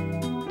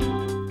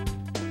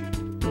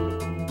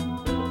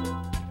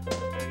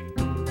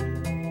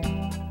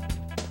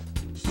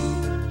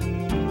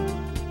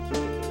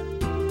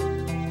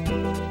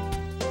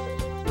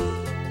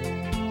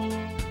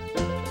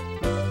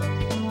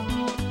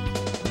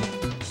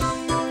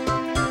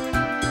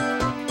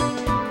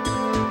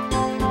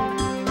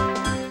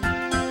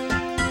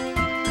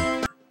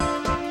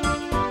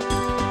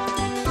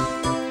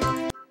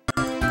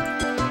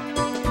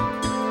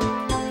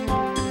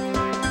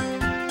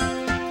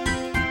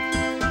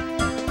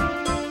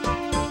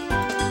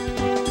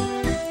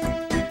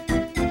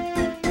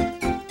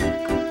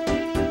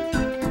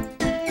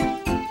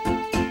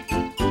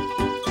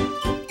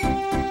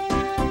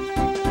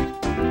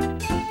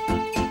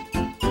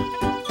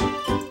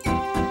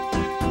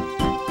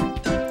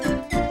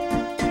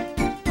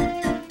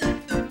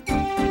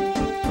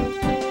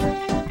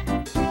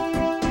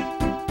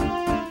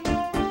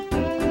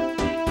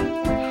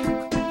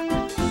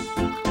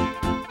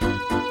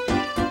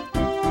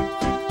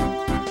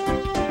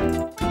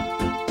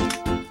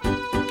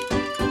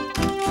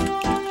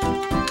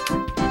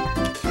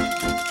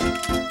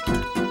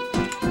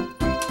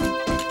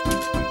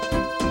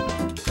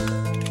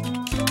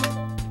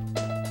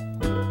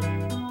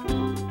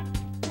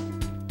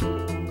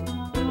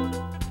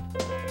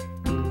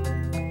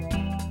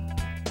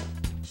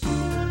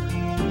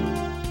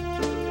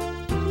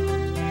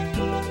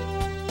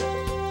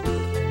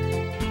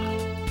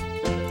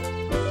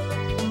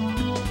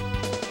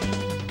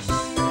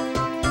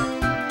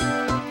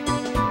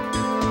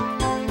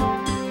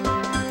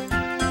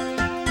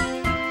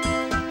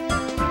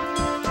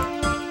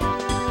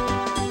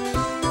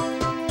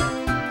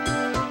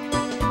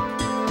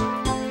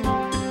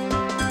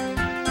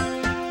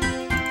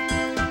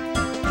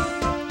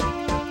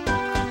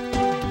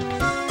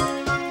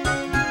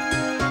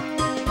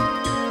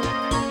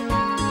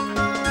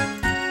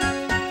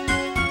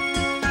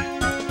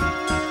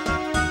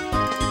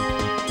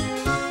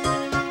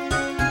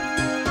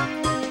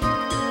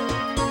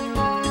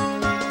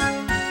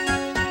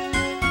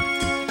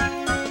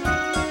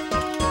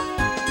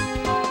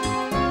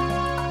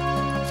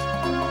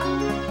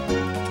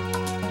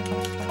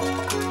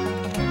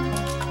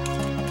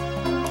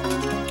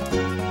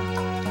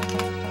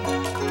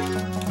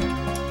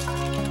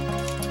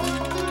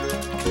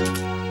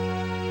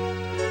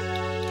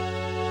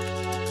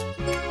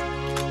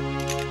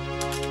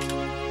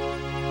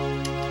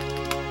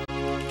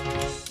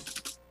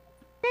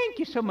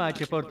 so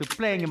much for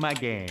playing my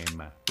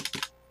game.